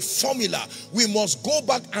must be a formula. We must go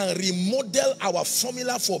back and remodel our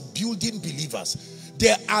formula for building believers.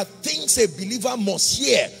 There are things a believer must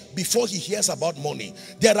hear before he hears about money.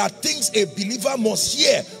 There are things a believer must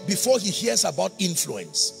hear before he hears about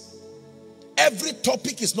influence. Every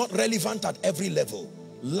topic is not relevant at every level.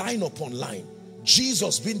 Line upon line.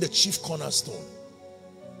 Jesus being the chief cornerstone.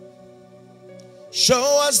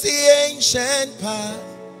 Show us the ancient path.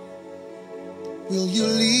 Will you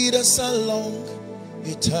lead us along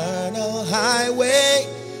eternal highway?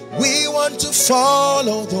 We want to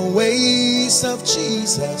follow the ways of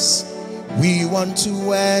Jesus. We want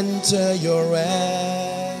to enter your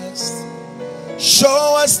rest.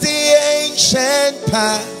 Show us the ancient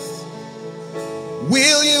path.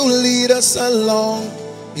 Will you lead us along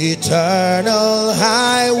eternal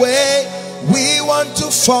highway? We want to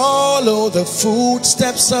follow the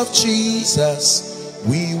footsteps of Jesus.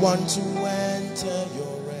 We want to enter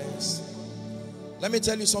your rest. Let me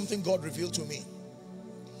tell you something God revealed to me.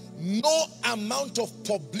 No amount of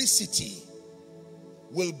publicity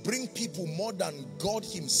will bring people more than God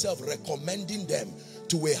himself recommending them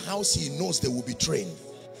to a house he knows they will be trained.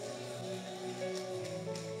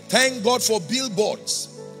 Thank God for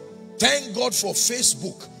billboards. Thank God for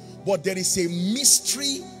Facebook. But there is a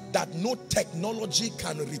mystery that no technology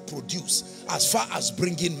can reproduce as far as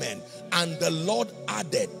bringing men. And the Lord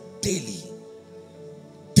added daily.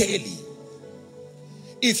 Daily.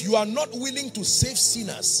 If you are not willing to save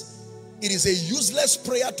sinners, it is a useless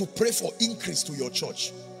prayer to pray for increase to your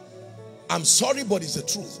church. I'm sorry, but it's the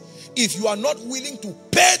truth. If you are not willing to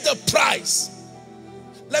pay the price,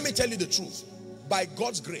 let me tell you the truth. By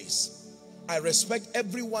God's grace, I respect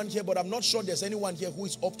everyone here, but I'm not sure there's anyone here who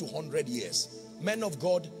is up to 100 years. Men of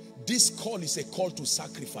God, this call is a call to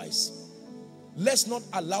sacrifice. Let's not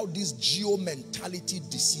allow this geo mentality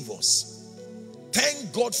deceive us.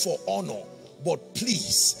 Thank God for honor, but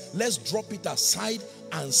please, let's drop it aside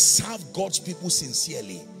and serve God's people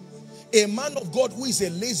sincerely. A man of God who is a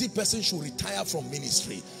lazy person should retire from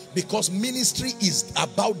ministry, because ministry is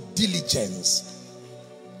about diligence.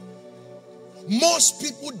 Most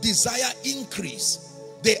people desire increase.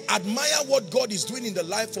 They admire what God is doing in the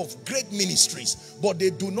life of great ministries, but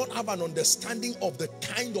they do not have an understanding of the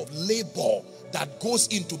kind of labor that goes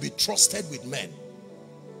into be trusted with men.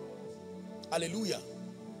 Hallelujah.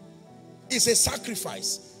 It's a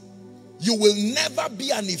sacrifice. You will never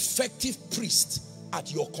be an effective priest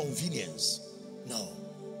at your convenience. No.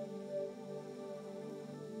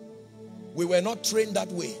 We were not trained that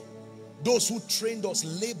way. Those who trained us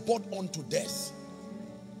labored unto death.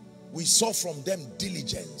 We saw from them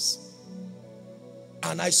diligence.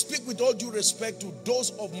 And I speak with all due respect to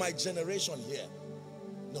those of my generation here.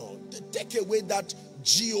 No, take away that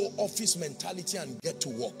geo office mentality and get to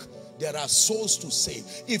work. There are souls to save.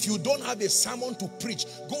 If you don't have a sermon to preach,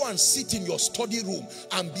 go and sit in your study room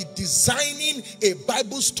and be designing a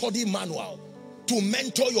Bible study manual to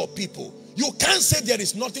mentor your people. You can't say there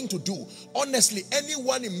is nothing to do. Honestly,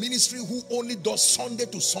 anyone in ministry who only does Sunday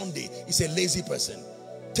to Sunday is a lazy person.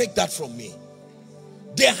 Take that from me.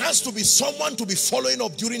 There has to be someone to be following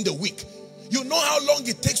up during the week. You know how long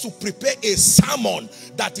it takes to prepare a sermon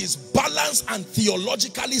that is balanced and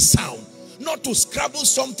theologically sound. Not to scrabble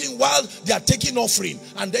something while they are taking offering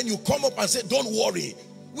and then you come up and say, don't worry.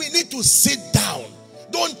 We need to sit down.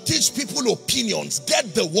 Don't teach people opinions.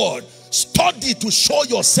 Get the word. Study to show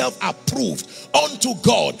yourself approved unto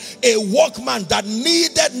God. A workman that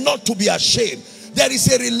needed not to be ashamed. There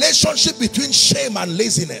is a relationship between shame and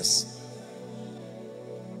laziness.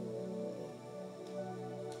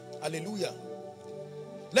 Hallelujah.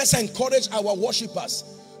 Let's encourage our worshipers.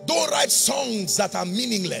 Don't write songs that are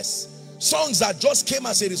meaningless. Songs that just came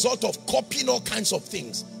as a result of copying all kinds of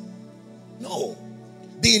things. No.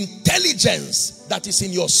 The intelligence that is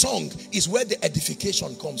in your song is where the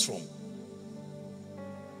edification comes from.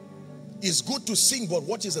 It's good to sing, but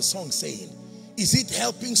what is the song saying? Is it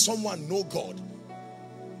helping someone know God?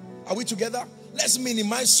 Are we together? Let's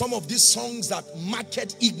minimize some of these songs that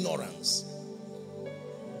market ignorance.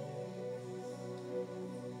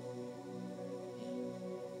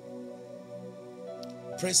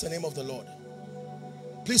 Praise the name of the Lord.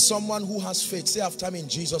 Please, someone who has faith, say after me in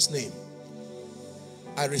Jesus' name.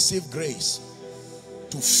 I receive grace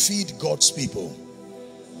to feed God's people.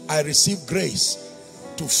 I receive grace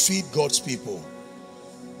to feed God's people.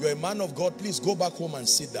 You're a man of God, please go back home and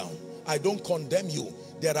sit down. I don't condemn you.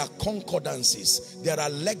 There are concordances. There are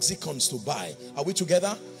lexicons to buy. Are we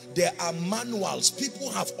together? There are manuals.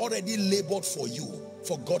 People have already labored for you,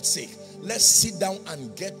 for God's sake. Let's sit down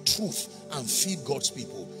and get truth and feed God's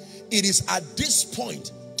people. It is at this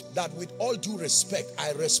point that, with all due respect,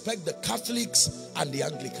 I respect the Catholics and the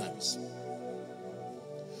Anglicans.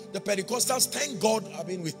 The Pentecostals, thank God,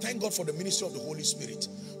 we thank God for the ministry of the Holy Spirit.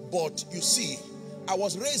 But you see, I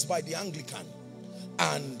was raised by the Anglican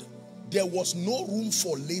and there was no room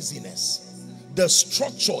for laziness. The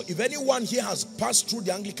structure, if anyone here has passed through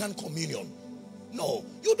the Anglican communion, no,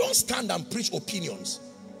 you don't stand and preach opinions.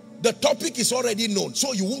 The topic is already known,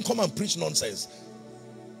 so you won't come and preach nonsense.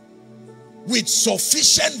 With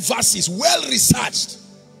sufficient verses, well researched.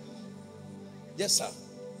 Yes, sir.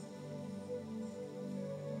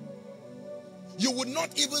 You would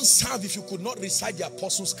not even serve if you could not recite the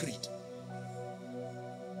Apostles' Creed.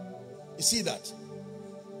 You see that?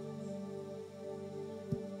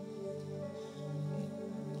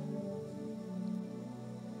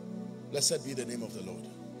 Blessed be the name of the Lord.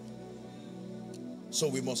 So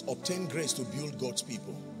we must obtain grace to build God's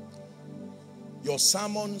people. Your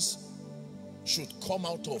sermons should come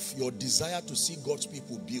out of your desire to see God's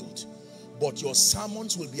people built. But your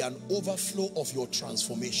sermons will be an overflow of your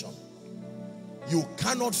transformation. You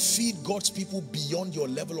cannot feed God's people beyond your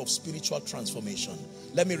level of spiritual transformation.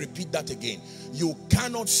 Let me repeat that again. You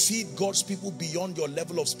cannot feed God's people beyond your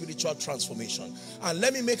level of spiritual transformation. And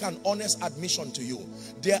let me make an honest admission to you.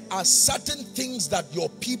 There are certain things that your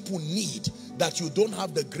people need that you don't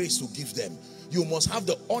have the grace to give them. You must have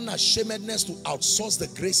the unashamedness to outsource the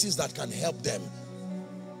graces that can help them.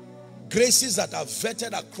 Graces that are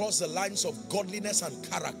vetted across the lines of godliness and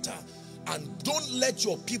character. And don't let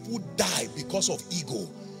your people die because of ego.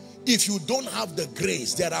 If you don't have the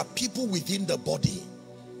grace, there are people within the body.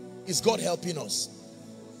 Is God helping us?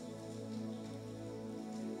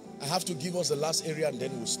 I have to give us the last area and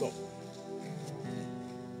then we'll stop.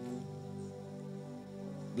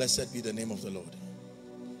 Blessed be the name of the Lord.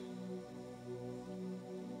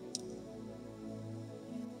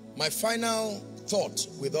 My final thought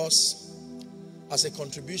with us as a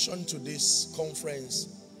contribution to this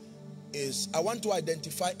conference is I want to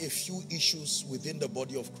identify a few issues within the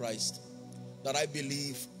body of Christ that I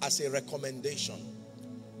believe as a recommendation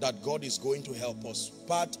that God is going to help us.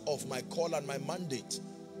 Part of my call and my mandate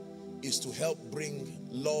is to help bring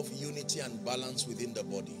love, unity, and balance within the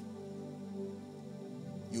body.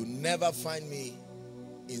 You never find me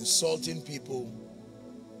insulting people,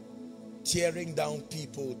 tearing down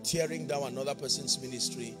people, tearing down another person's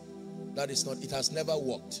ministry. That is not, it has never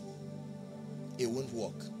worked. It won't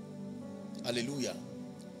work. Hallelujah.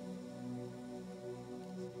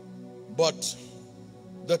 But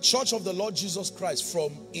the church of the Lord Jesus Christ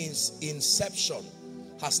from its inception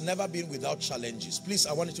has never been without challenges. Please,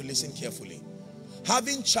 I want you to listen carefully.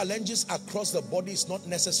 Having challenges across the body is not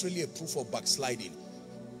necessarily a proof of backsliding.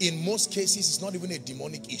 In most cases, it's not even a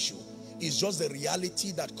demonic issue. It's just the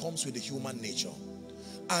reality that comes with the human nature.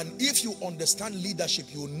 And if you understand leadership,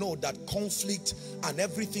 you know that conflict and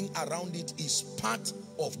everything around it is part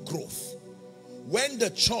of growth. When the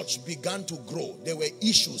church began to grow, there were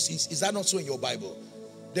issues. Is that not so in your Bible?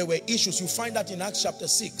 There were issues. You find that in Acts chapter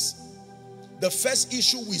 6. The first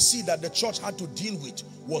issue we see that the church had to deal with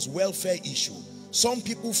was welfare issue. Some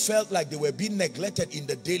people felt like they were being neglected in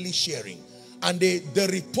the daily sharing. And the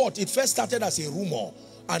report, it first started as a rumor.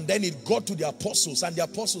 And then it got to the apostles. And the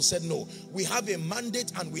apostles said, no, we have a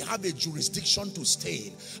mandate and we have a jurisdiction to stay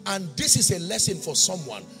in. And this is a lesson for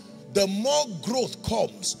someone. The more growth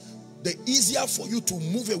comes, the easier for you to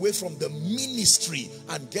move away from the ministry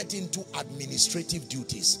and get into administrative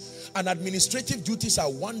duties. And administrative duties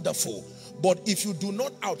are wonderful, but if you do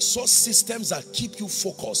not outsource systems that keep you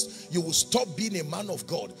focused, you will stop being a man of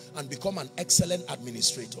God and become an excellent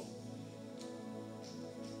administrator.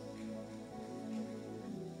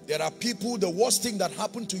 There are people, the worst thing that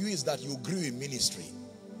happened to you is that you grew in ministry.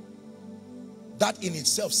 That in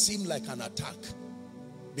itself seemed like an attack,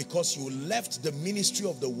 because you left the ministry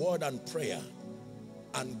of the word and prayer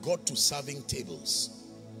and got to serving tables.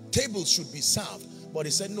 Tables should be served, but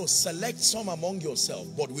he said, no, select some among yourself,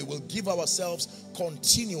 but we will give ourselves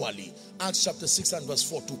continually, Acts chapter 6 and verse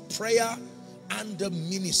 4, to prayer and the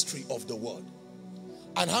ministry of the word.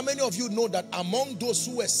 And how many of you know that among those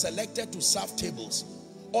who were selected to serve tables,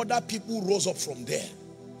 other people rose up from there,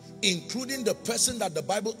 including the person that the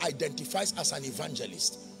Bible identifies as an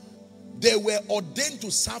evangelist? They were ordained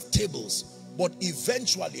to serve tables, but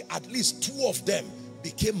eventually at least two of them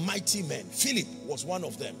became mighty men. Philip was one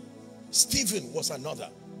of them. Stephen was another.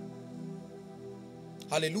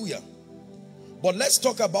 Hallelujah. But let's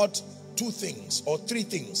talk about two things or three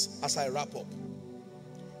things as I wrap up.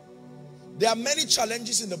 There are many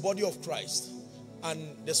challenges in the body of Christ,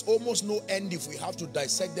 and there's almost no end if we have to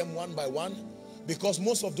dissect them one by one, because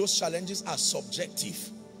most of those challenges are subjective.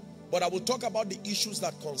 But I will talk about the issues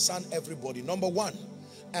that concern everybody. Number one,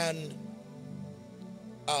 and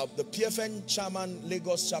the PFN chairman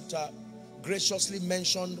Lagos chapter graciously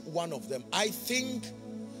mentioned one of them. I think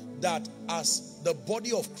that as the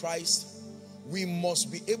body of Christ, we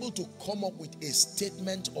must be able to come up with a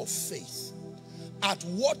statement of faith. At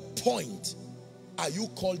what point are you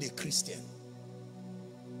called a Christian?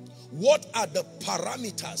 What are the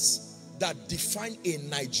parameters that define a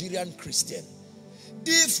Nigerian Christian?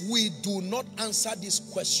 If we do not answer this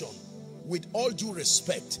question with all due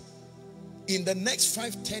respect, in the next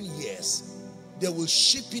 5-10 years, they will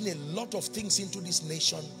ship in a lot of things into this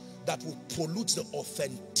nation that will pollute the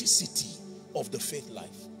authenticity of the faith life.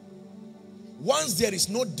 Once there is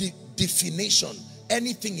no definition,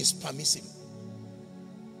 anything is permissible.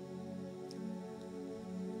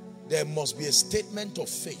 There must be a statement of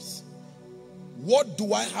faith. What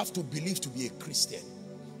do I have to believe to be a Christian?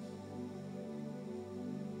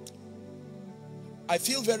 I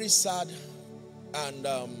feel very sad, and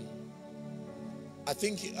I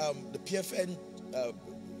think the PFN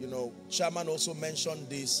chairman also mentioned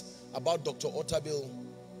this about Dr. Otabil,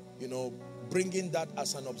 bringing that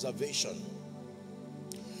as an observation.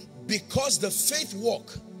 Because the faith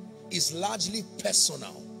walk is largely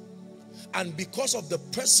personal, and because of the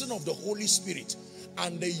person of the Holy Spirit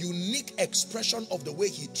and the unique expression of the way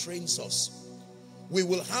he trains us, we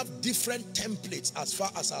will have different templates as far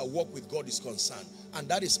as our walk with God is concerned, and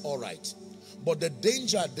that is all right. But the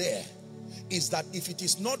danger there is that if it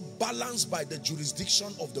is not balanced by the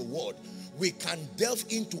jurisdiction of the word, we can delve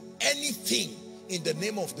into anything in the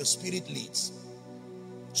name of the Spirit leads.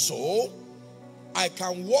 So I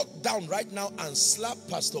can walk down right now and slap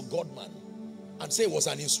Pastor Godman and say it was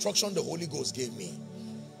an instruction the Holy Ghost gave me.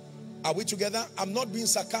 Are we together? I'm not being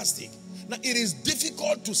sarcastic. Now, it is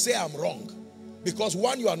difficult to say I'm wrong. Because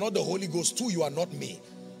one, you are not the Holy Ghost. Two, you are not me.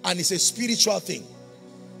 And it's a spiritual thing.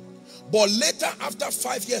 But later, after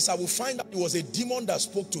 5 years, I will find out it was a demon that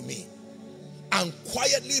spoke to me. And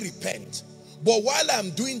quietly repent. But while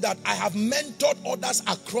I'm doing that, I have mentored others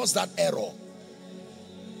across that error.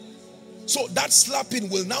 So that slapping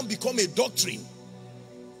will now become a doctrine.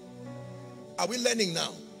 Are we learning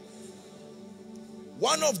now?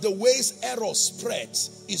 One of the ways error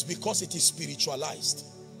spreads is because it is spiritualized.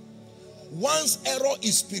 Once error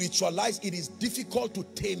is spiritualized, it is difficult to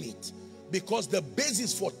tame it. Because the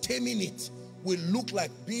basis for taming it will look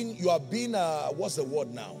like you are being, what's the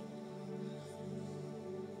word now?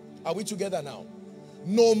 Are we together now?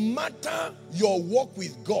 No matter your walk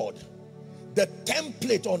with God, the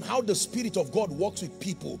template on how the Spirit of God works with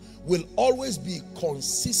people will always be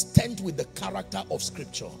consistent with the character of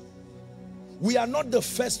Scripture. We are not the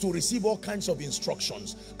first to receive all kinds of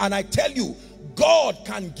instructions. And I tell you, God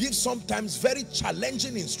can give sometimes very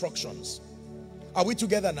challenging instructions. Are we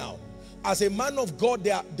together now? As a man of God,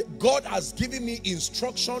 God has given me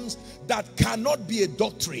instructions that cannot be a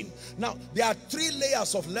doctrine. Now, there are 3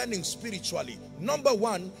 layers of learning spiritually. Number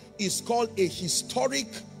 1 is called a historic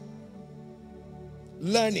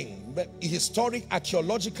learning, historic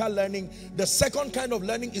archaeological learning. The second kind of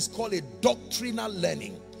learning is called a doctrinal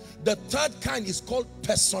learning. The third kind is called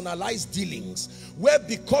personalized dealings, where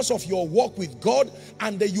because of your walk with God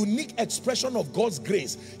and the unique expression of God's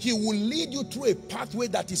grace, He will lead you through a pathway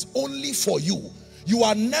that is only for you. You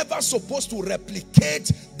are never supposed to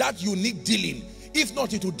replicate that unique dealing. If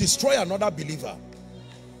not, it will destroy another believer.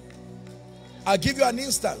 I'll give you an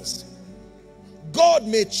instance. God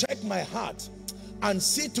may check my heart and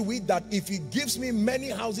see to it that if He gives me many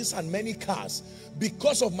houses and many cars,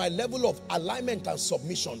 because of my level of alignment and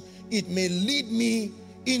submission, it may lead me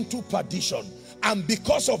into perdition. And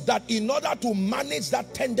because of that, in order to manage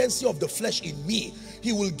that tendency of the flesh in me,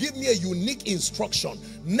 He will give me a unique instruction.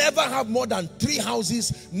 Never have more than 3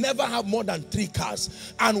 houses, never have more than 3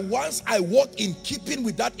 cars. And once I walk in keeping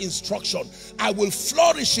with that instruction, I will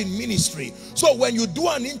flourish in ministry. So when you do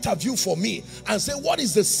an interview for me and say, what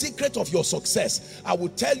is the secret of your success? I will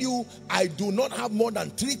tell you, I do not have more than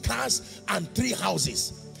 3 cars and 3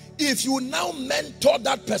 houses. If you now mentor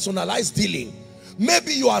that personalized dealing,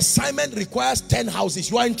 maybe your assignment requires 10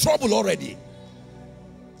 houses. You are in trouble already.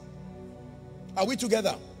 Are we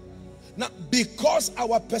together? Now, because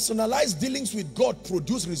our personalized dealings with God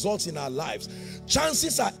produce results in our lives,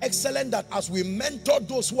 chances are excellent that as we mentor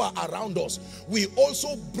those who are around us, we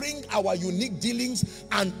also bring our unique dealings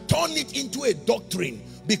and turn it into a doctrine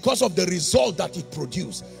because of the result that it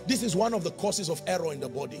produced. This is one of the causes of error in the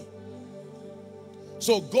body.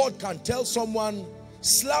 So God can tell someone,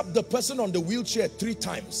 slap the person on the wheelchair 3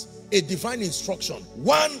 times, a divine instruction.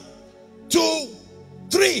 1, 2,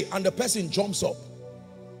 3, and the person jumps up.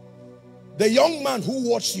 The young man who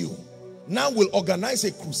watched you now will organize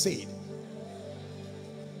a crusade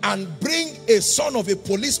and bring a son of a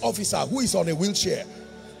police officer who is on a wheelchair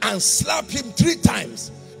and slap him 3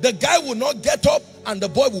 times. The guy will not get up and the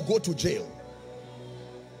boy will go to jail.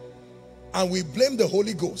 And we blame the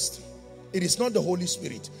Holy Ghost. It is not the Holy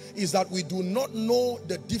Spirit. It's that we do not know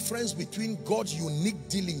the difference between God's unique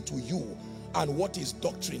dealing to you and what is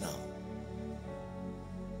doctrinal.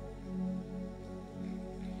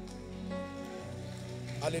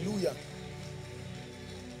 Hallelujah.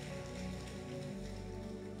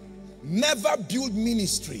 Never build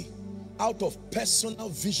ministry out of personal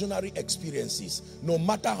visionary experiences. No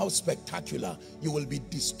matter how spectacular, you will be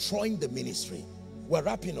destroying the ministry. We're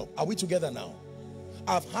wrapping up. Are we together now?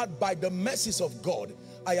 I've had, by the mercies of God,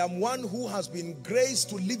 I am one who has been graced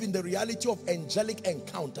to live in the reality of angelic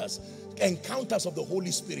encounters, encounters of the Holy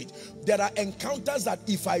Spirit. There are encounters that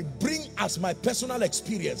if I bring as my personal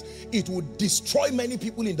experience, it would destroy many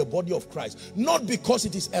people in the body of Christ. Not because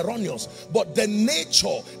it is erroneous, but the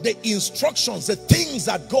nature, the instructions, the things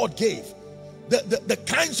that God gave, the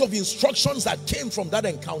kinds of instructions that came from that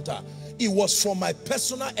encounter, it was for my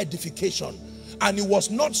personal edification. And it was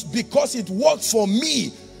not because it worked for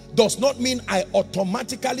me, does not mean I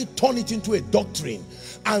automatically turn it into a doctrine.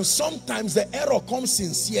 And sometimes the error comes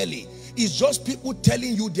sincerely. It's just people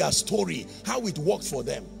telling you their story, how it worked for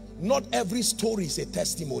them. Not every story is a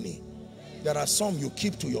testimony. There are some you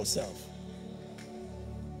keep to yourself.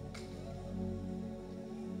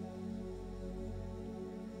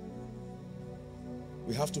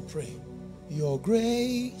 We have to pray. Your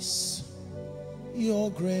grace, your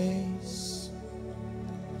grace.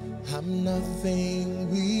 I'm nothing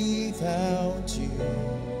without you.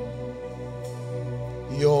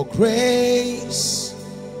 Your grace,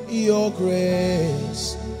 your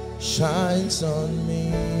grace shines on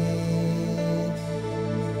me.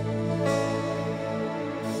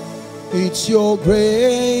 It's your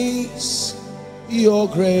grace, your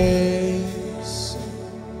grace.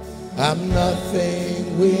 I'm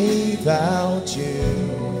nothing without you.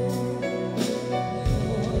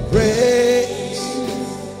 Grace,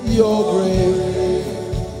 your grace.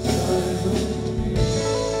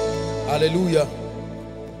 Hallelujah.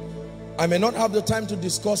 I may not have the time to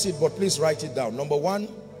discuss it, but please write it down. Number one,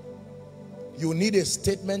 you need a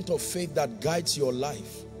statement of faith that guides your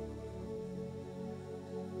life.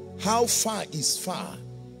 How far is far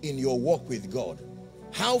in your walk with God?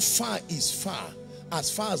 How far is far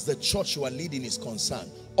as far as the church you are leading is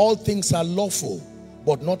concerned? All things are lawful,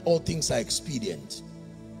 but not all things are expedient.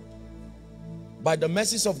 By the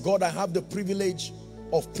mercies of God, I have the privilege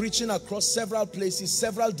of preaching across several places,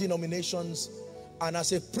 several denominations, and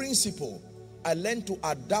as a principle, I learn to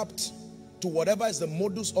adapt to whatever is the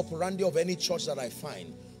modus operandi of any church that I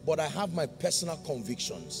find. But I have my personal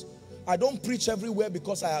convictions. I don't preach everywhere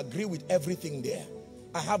because I agree with everything there.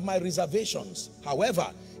 I have my reservations. However,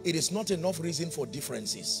 it is not enough reason for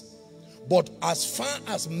differences. But as far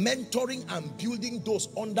as mentoring and building those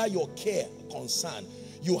under your care concerned,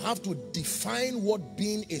 you have to define what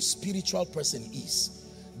being a spiritual person is.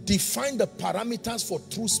 Define the parameters for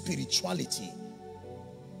true spirituality.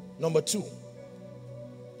 Number two,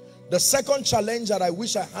 the second challenge that I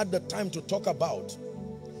wish I had the time to talk about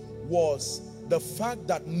was the fact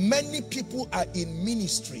that many people are in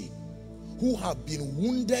ministry who have been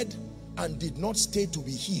wounded and did not stay to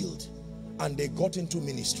be healed, and they got into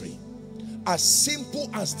ministry. As simple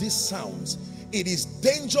as this sounds, it is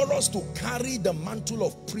dangerous to carry the mantle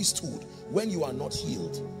of priesthood when you are not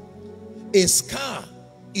healed. A scar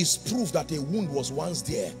is proof that a wound was once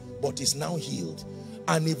there but is now healed.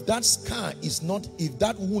 And if that scar is not, if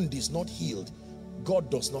that wound is not healed, God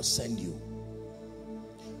does not send you.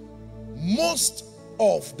 Most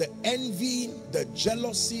of the envy, the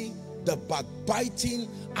jealousy, the backbiting,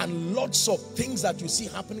 and lots of things that you see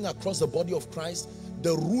happening across the body of Christ,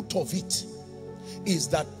 the root of it is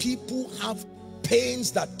that people have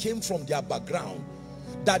pains that came from their background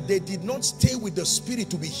that they did not stay with the spirit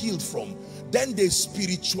to be healed from. Then they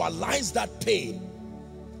spiritualize that pain.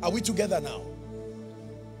 Are we together now?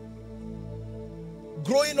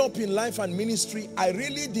 Growing up in life and ministry, I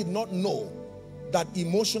really did not know that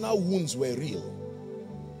emotional wounds were real.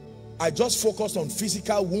 I just focused on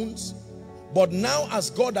physical wounds. But now, as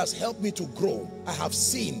God has helped me to grow, I have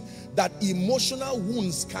seen that emotional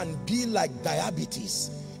wounds can be like diabetes.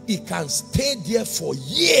 It can stay there for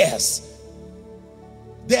years.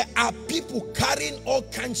 There are people carrying all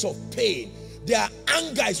kinds of pain. Their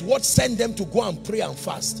anger is what sent them to go and pray and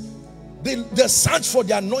fast. The search for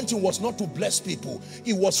the anointing was not to bless people.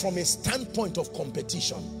 It was from a standpoint of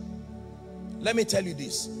competition. Let me tell you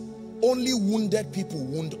this. Only wounded people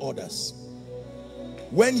wound others.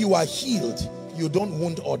 When you are healed, you don't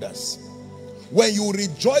wound others. When you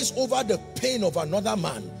rejoice over the pain of another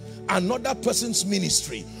man, another person's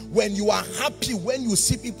ministry, when you are happy when you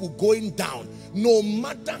see people going down, no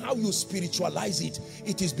matter how you spiritualize it,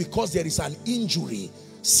 it is because there is an injury.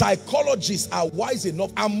 Psychologists are wise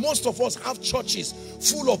enough, and most of us have churches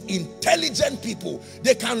full of intelligent people.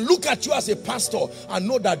 They can look at you as a pastor and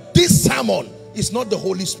know that this sermon is not the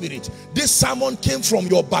Holy Spirit. This sermon came from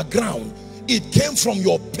your background. It came from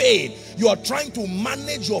your pain. You are trying to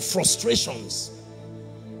manage your frustrations.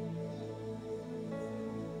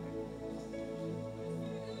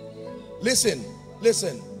 Listen,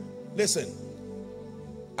 listen, listen.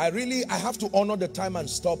 I have to honor the time and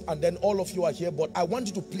stop, and then all of you are here, but I want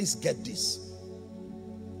you to please get this.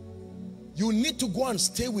 You need to go and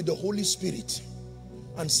stay with the Holy Spirit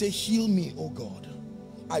and say, heal me, oh God.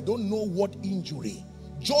 I don't know what injury.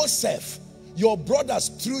 Joseph, your brothers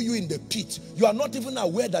threw you in the pit. You are not even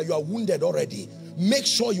aware that you are wounded already. Make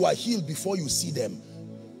sure you are healed before you see them.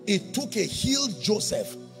 It took a healed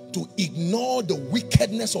Joseph to ignore the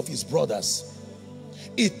wickedness of his brothers.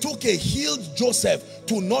 It took a healed Joseph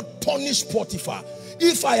to not punish Potiphar.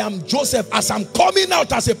 If I am Joseph, as I'm coming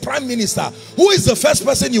out as a prime minister, who is the first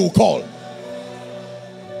person you will call?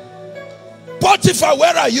 Potiphar,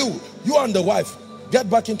 where are you? You and the wife, get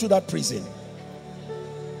back into that prison.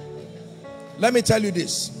 Let me tell you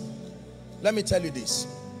this. Let me tell you this.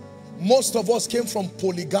 Most of us came from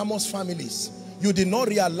polygamous families. You did not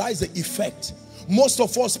realize the effect. Most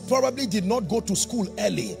of us probably did not go to school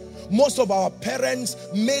early. Most of our parents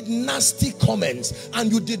made nasty comments, and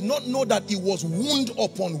you did not know that it was wound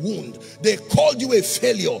upon wound. They called you a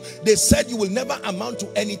failure. They said you will never amount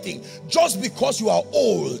to anything. Just because you are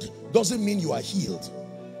old doesn't mean you are healed.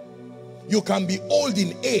 You can be old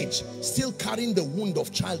in age, still carrying the wound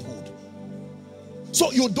of childhood.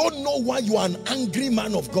 So you don't know why you are an angry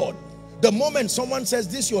man of God. The moment someone says,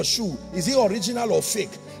 this your shoe, is it original or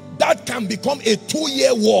fake? That can become a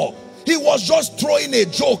 2-year war. He was just throwing a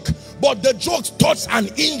joke, but the joke touched an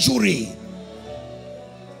injury.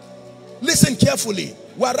 Listen carefully.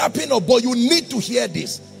 We're wrapping up, but you need to hear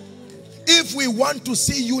this. If we want to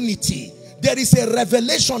see unity, there is a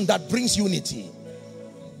revelation that brings unity.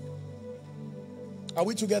 Are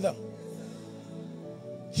we together?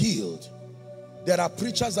 Healed. There are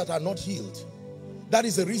preachers that are not healed. That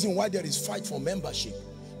is the reason why there is fight for membership.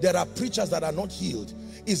 There are preachers that are not healed.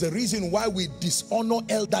 Is the reason why we dishonor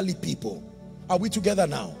elderly people. Are we together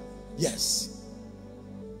now? Yes.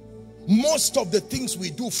 Most of the things we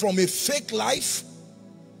do, from a fake life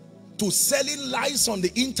to selling lies on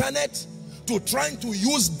the internet to trying to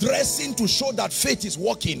use dressing to show that faith is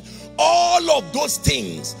working, all of those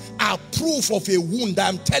things are proof of a wound.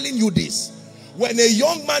 I'm telling you this. When a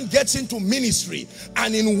young man gets into ministry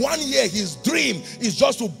and in 1 year his dream is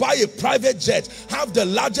just to buy a private jet, have the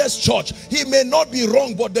largest church, he may not be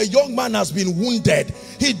wrong, but the young man has been wounded.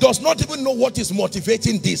 He does not even know what is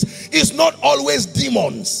motivating this. It's not always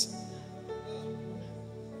demons.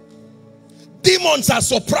 Demons are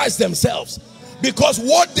surprised themselves because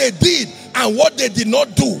what they did and what they did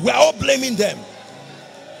not do, we're all blaming them.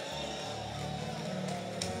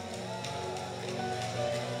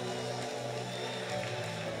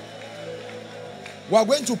 We are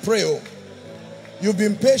going to pray. Oh, you've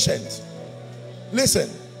been patient. Listen,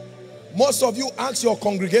 most of you ask your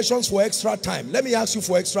congregations for extra time. Let me ask you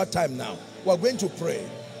for extra time now. We are going to pray.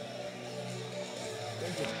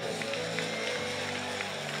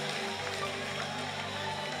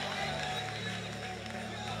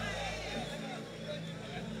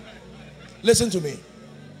 Listen to me.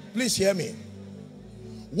 Please hear me.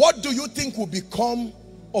 What do you think will become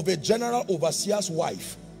of a general overseer's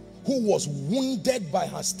wife who was wounded by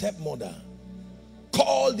her stepmother,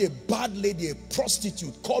 called a bad lady, a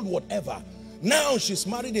prostitute, called whatever? Now she's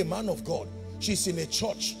married a man of God. She's in a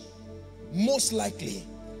church. Most likely,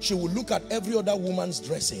 she will look at every other woman's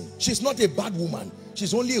dressing. She's not a bad woman.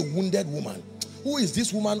 She's only a wounded woman. Who is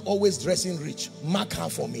this woman always dressing rich? Mark her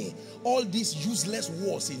for me. All these useless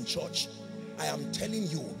wars in church. I am telling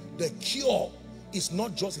you, the cure is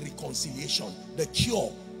not just reconciliation. The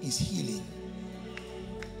cure is healing.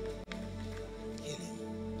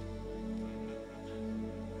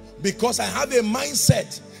 Because I have a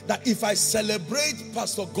mindset that if I celebrate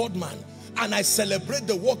Pastor Godman and I celebrate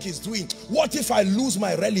the work he's doing, what if I lose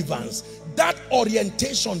my relevance? That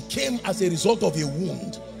orientation came as a result of a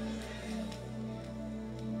wound.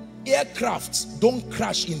 Aircrafts don't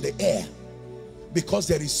crash in the air because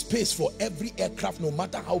there is space for every aircraft, no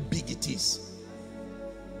matter how big it is.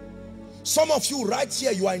 Some of you right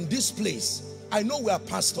here, you are in this place. I know we are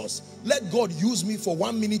pastors. Let God use me for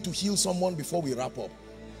 1 minute to heal someone before we wrap up.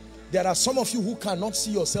 There are some of you who cannot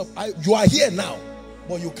see yourself. You are here now,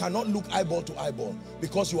 but you cannot look eyeball to eyeball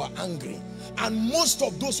because you are angry. And most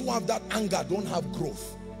of those who have that anger don't have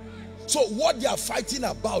growth. So what they are fighting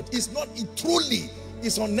about is not, it truly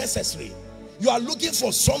is unnecessary. You are looking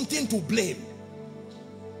for something to blame.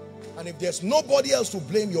 And if there's nobody else to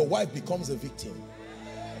blame, your wife becomes a victim.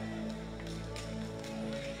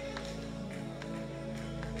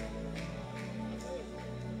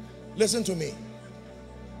 Listen to me.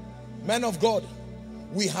 Men of God,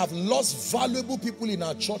 we have lost valuable people in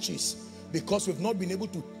our churches because we've not been able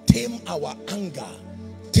to tame our anger,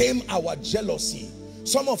 tame our jealousy.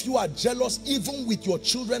 Some of you are jealous even with your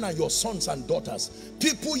children and your sons and daughters.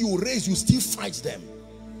 People you raise, you still fight them.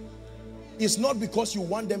 It's not because you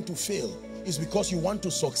want them to fail. It's because you want to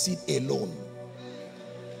succeed alone.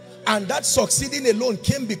 And that succeeding alone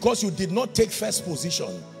came because you did not take first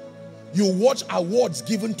position. You watch awards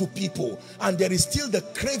given to people and there is still the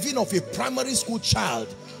craving of a primary school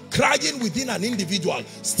child crying within an individual,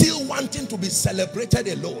 still wanting to be celebrated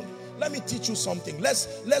alone. Let me teach you something. Let's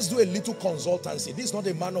do a little consultancy. This is not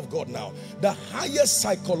a man of God now. The highest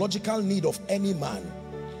psychological need of any man,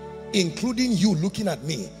 including you looking at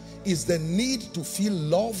me, is the need to feel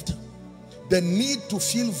loved, the need to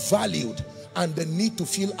feel valued, and the need to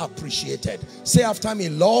feel appreciated. Say after me,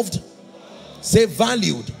 loved, say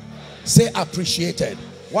valued, say appreciated.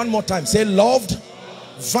 One more time, say loved,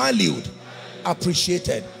 valued,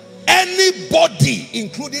 appreciated. Anybody,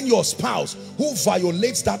 including your spouse, who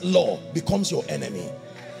violates that law becomes your enemy.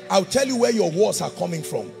 I'll tell you where your wars are coming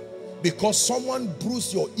from. Because someone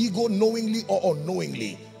bruised your ego knowingly or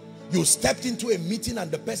unknowingly. You stepped into a meeting and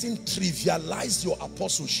the person trivialized your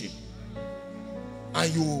apostleship.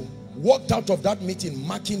 And you walked out of that meeting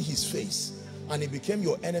marking his face, and he became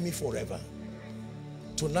your enemy forever.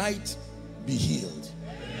 Tonight, be healed.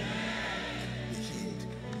 Be healed.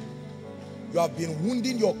 You have been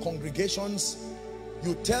wounding your congregations.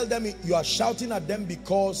 You tell them, you are shouting at them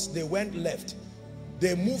because they went left.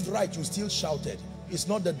 They moved right, you still shouted. It's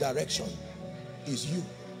not the direction, it's you.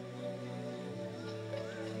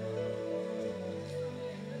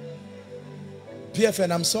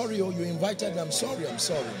 PFN, I'm sorry, oh, you invited me. I'm sorry.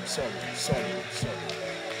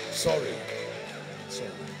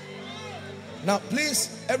 Now,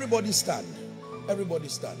 please, everybody stand. Everybody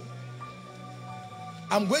stand.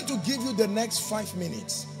 I'm going to give you the next 5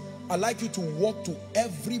 minutes. I'd like you to walk to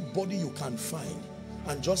everybody you can find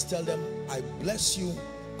and just tell them, I bless you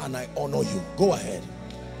and I honor you. Go ahead.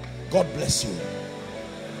 God bless you.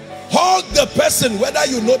 Hug the person, whether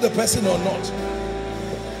you know the person or not.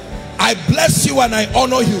 I bless you and I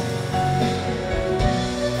honor you.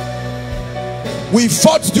 We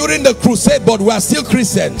fought during the crusade, but we are still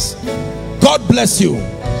Christians. God bless you.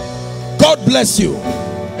 God bless you.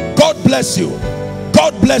 God bless you.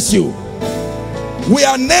 God bless you. We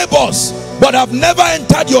are neighbors, but I've never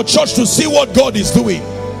entered your church to see what God is doing.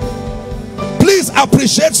 Please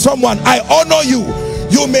appreciate someone. I honor you.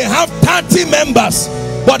 You may have 30 members,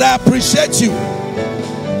 but I appreciate you.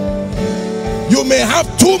 You may have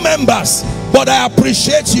 2 members, but I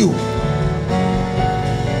appreciate you.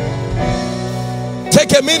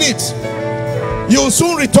 Take a minute. You'll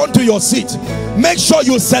soon return to your seat. Make sure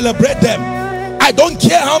you celebrate them. I don't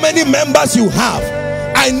care how many members you have.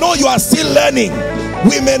 I know you are still learning.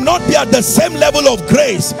 We may not be at the same level of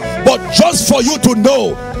grace, but just for you to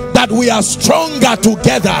know that we are stronger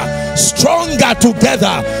together, stronger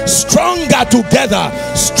together, stronger together,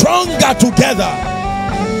 stronger together.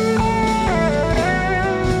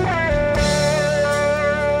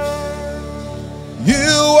 You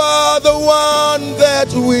are the one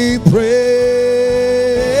that we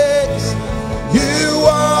praise. You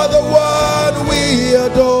are the one we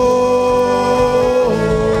adore.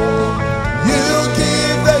 You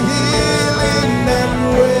give the healing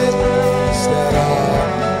and grace that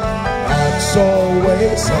our hearts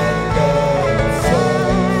always hunger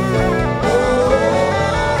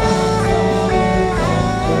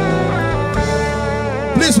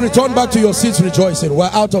for. Please return back to your seats rejoicing.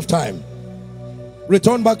 We're out of time.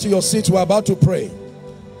 Return back to your seat. We're about to pray.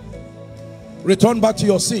 Return back to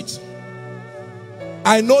your seat.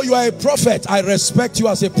 I know you are a prophet. I respect you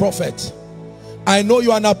as a prophet. I know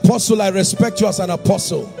you are an apostle. I respect you as an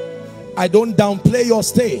apostle. I don't downplay your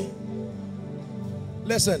stay.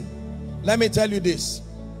 Listen, let me tell you this.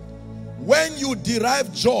 When you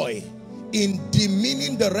derive joy in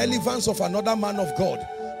demeaning the relevance of another man of God,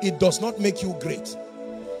 it does not make you great.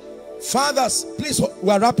 Fathers, please,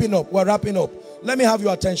 we're wrapping up. We're wrapping up. Let me have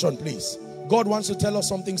your attention, please. God wants to tell us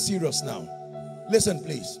something serious now. Listen,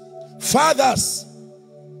 please. Fathers,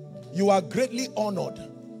 you are greatly honored,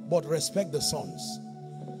 but respect the sons.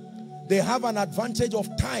 They have an advantage of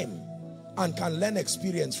time and can learn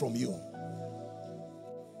experience from you.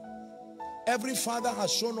 Every father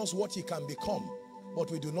has shown us what he can become, but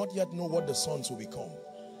we do not yet know what the sons will become.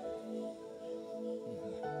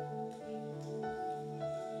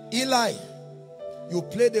 Eli, you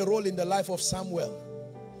played a role in the life of Samuel,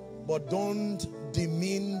 but don't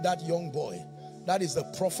demean that young boy. That is the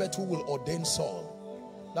prophet who will ordain Saul.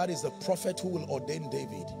 That is the prophet who will ordain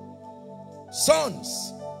David.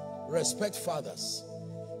 Sons, respect fathers.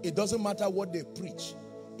 It doesn't matter what they preach.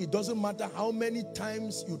 It doesn't matter how many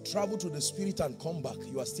times you travel to the spirit and come back.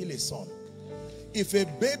 You are still a son. If a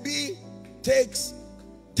baby takes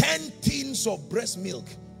 10 tins of breast milk,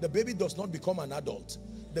 the baby does not become an adult.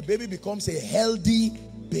 The baby becomes a healthy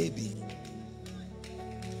baby.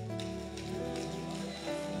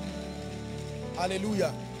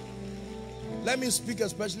 Hallelujah. Let me speak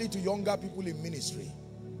especially to younger people in ministry.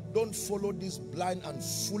 Don't follow this blind and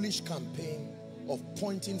foolish campaign of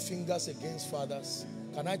pointing fingers against fathers.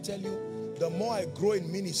 Can I tell you, the more I grow in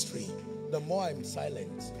ministry, the more I'm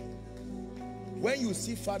silent. When you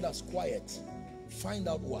see fathers quiet, find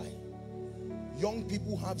out why. Young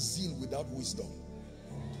people have zeal without wisdom.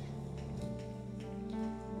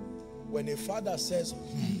 When a father says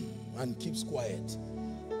and keeps quiet,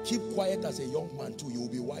 keep quiet as a young man too. You will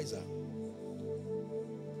be wiser.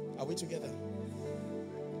 Are we together?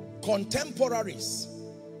 Contemporaries,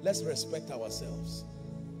 let's respect ourselves.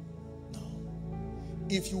 Now,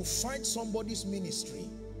 if you find somebody's ministry,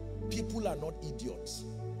 people are not idiots.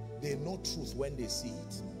 They know truth when they see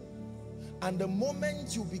it. And the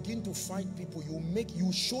moment you begin to fight people,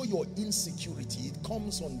 you show your insecurity. It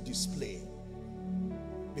comes on display.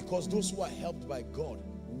 Because those who are helped by God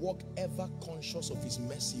walk ever conscious of his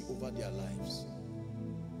mercy over their lives.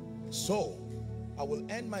 So, I will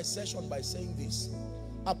end my session by saying this.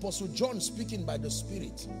 Apostle John, speaking by the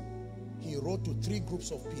Spirit, he wrote to 3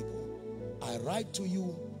 groups of people. I write to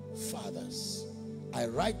you, fathers. I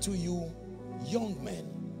write to you, young men.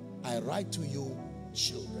 I write to you,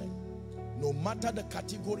 children. No matter the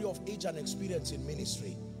category of age and experience in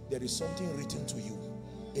ministry, there is something written to you.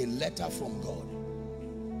 A letter from God.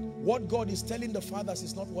 What God is telling the fathers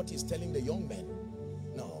is not what he's telling the young men.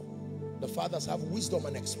 No. The fathers have wisdom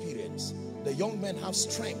and experience. The young men have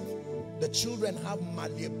strength. The children have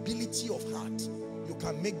malleability of heart. You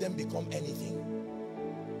can make them become anything.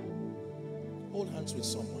 Hold hands with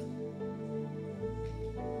someone.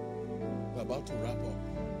 We're about to wrap up.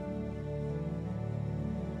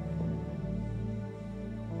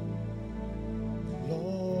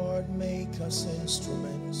 Lord, make us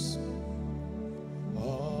instruments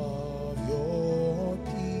of your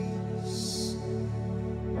peace.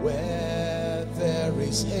 Where there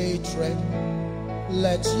is hatred,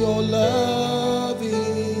 let your love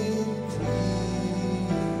increase.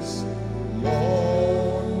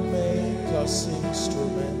 Lord, make us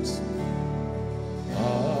instruments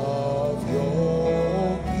of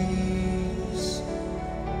your peace.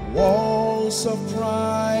 Walls of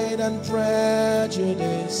pride and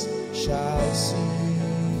prejudice shall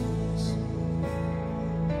cease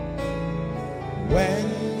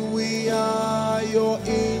when we are your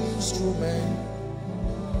instrument.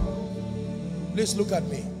 Please look at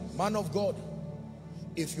me, man of God.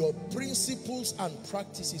 If your principles and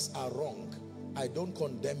practices are wrong, I don't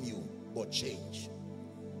condemn you, but change.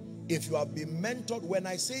 If you have been mentored, when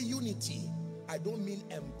I say unity, I don't mean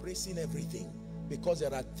embracing everything, because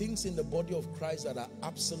there are things in the body of Christ that are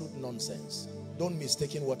absolute nonsense. Don't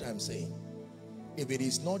mistake what I'm saying. If it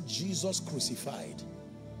is not Jesus crucified,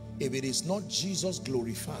 if it is not Jesus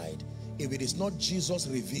glorified, if it is not Jesus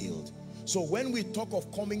revealed. So when we talk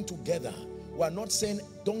of coming together, we are not saying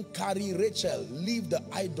don't carry Rachel, leave the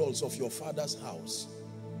idols of your father's house.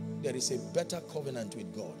 There is a better covenant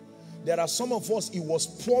with God. There are some of us, it was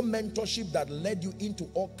poor mentorship that led you into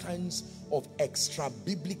all kinds of extra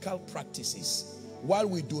biblical practices. While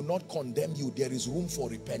we do not condemn you, there is room for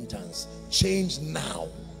repentance. Change now.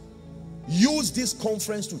 Use this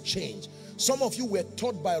conference to change. Some of you were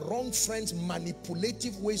taught by wrong friends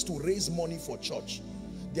manipulative ways to raise money for church.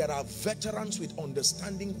 There are veterans with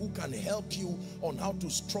understanding who can help you on how to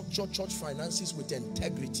structure church finances with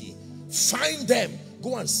integrity. Find them.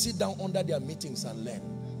 Go and sit down under their meetings and learn.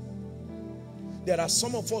 There are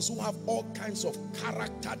some of us who have all kinds of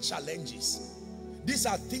character challenges. These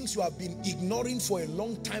are things you have been ignoring for a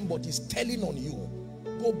long time, but it's telling on you.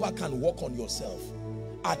 Go back and work on yourself.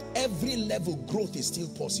 At every level, growth is still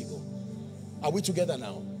possible. Are we together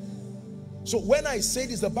now? So when I say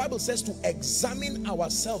this, the Bible says to examine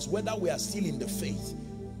ourselves whether we are still in the faith.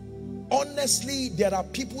 Honestly, there are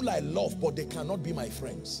people I love, but they cannot be my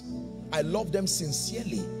friends. I love them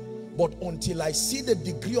sincerely, but until I see the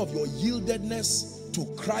degree of your yieldedness to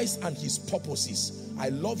Christ and his purposes, I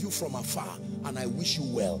love you from afar and I wish you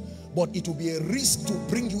well. But it will be a risk to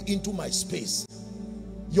bring you into my space.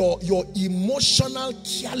 Your emotional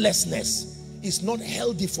carelessness is not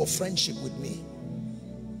healthy for friendship with me.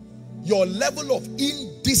 Your level of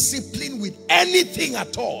indiscipline with anything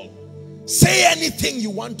at all. Say anything you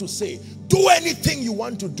want to say. Do anything you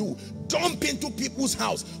want to do. Dump into people's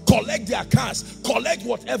house. Collect their cars. Collect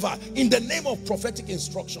whatever in the name of prophetic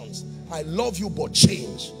instructions. I love you, but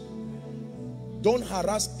change. Don't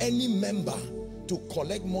harass any member to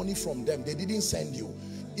collect money from them. They didn't send you.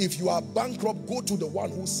 If you are bankrupt, go to the one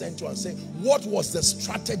who sent you and say, what was the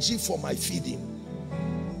strategy for my feeding?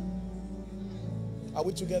 Are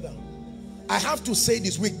we together? I have to say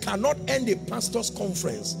this. We cannot end a pastor's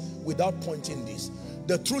conference without pointing this.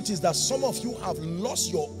 The truth is that some of you have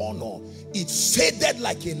lost your honor. It faded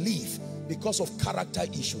like a leaf because of character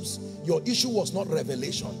issues. Your issue was not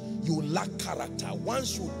revelation. You lack character.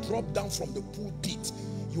 Once you drop down from the pulpit,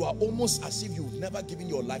 you are almost as if you've never given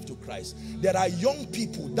your life to Christ. There are young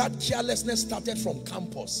people, that carelessness started from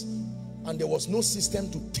campus and there was no system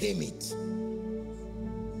to tame it.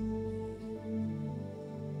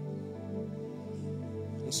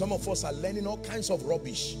 And some of us are learning all kinds of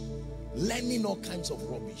rubbish. Learning all kinds of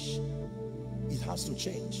rubbish. It has to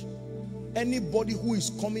change. Anybody who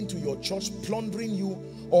is coming to your church plundering you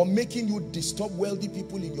or making you disturb wealthy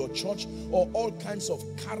people in your church or all kinds of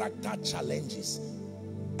character challenges,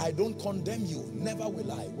 I don't condemn you. Never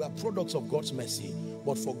will I. We are products of God's mercy.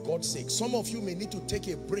 But for God's sake, some of you may need to take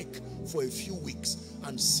a break for a few weeks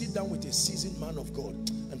and sit down with a seasoned man of God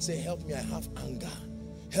and say, help me, I have anger.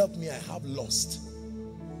 Help me, I have lust.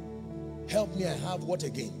 Help me, I have what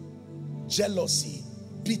again? Jealousy,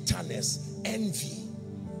 bitterness, envy,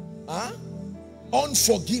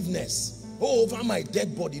 unforgiveness. Oh, over my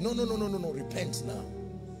dead body. No. Repent now.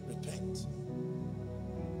 Repent.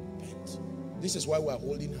 This is why we're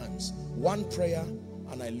holding hands. One prayer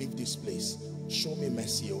and I leave this place. Show me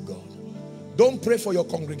mercy, oh God. Don't pray for your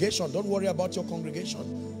congregation. Don't worry about your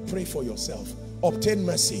congregation. Pray for yourself. Obtain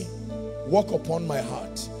mercy. Walk upon my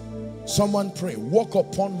heart. Someone pray. Walk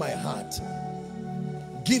upon my heart.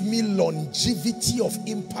 Give me longevity of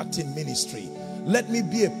impact in ministry. Let me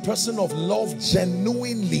be a person of love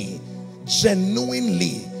genuinely.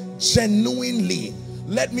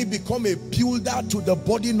 Let me become a builder to the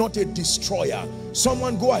body, not a destroyer.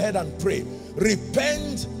 Someone go ahead and pray.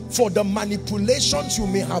 Repent for the manipulations you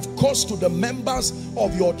may have caused to the members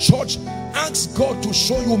of your church. Ask God to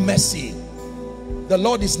show you mercy. The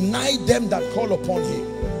Lord is nigh them that call upon him.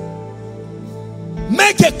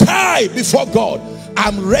 Make a cry before God.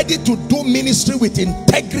 I'm ready to do ministry with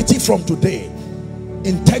integrity from today.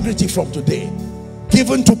 Integrity from today.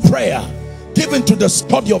 Given to prayer, given to the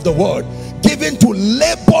study of the word, given to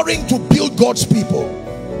laboring to build God's people.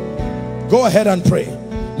 Go ahead and pray.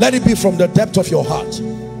 Let it be from the depth of your heart.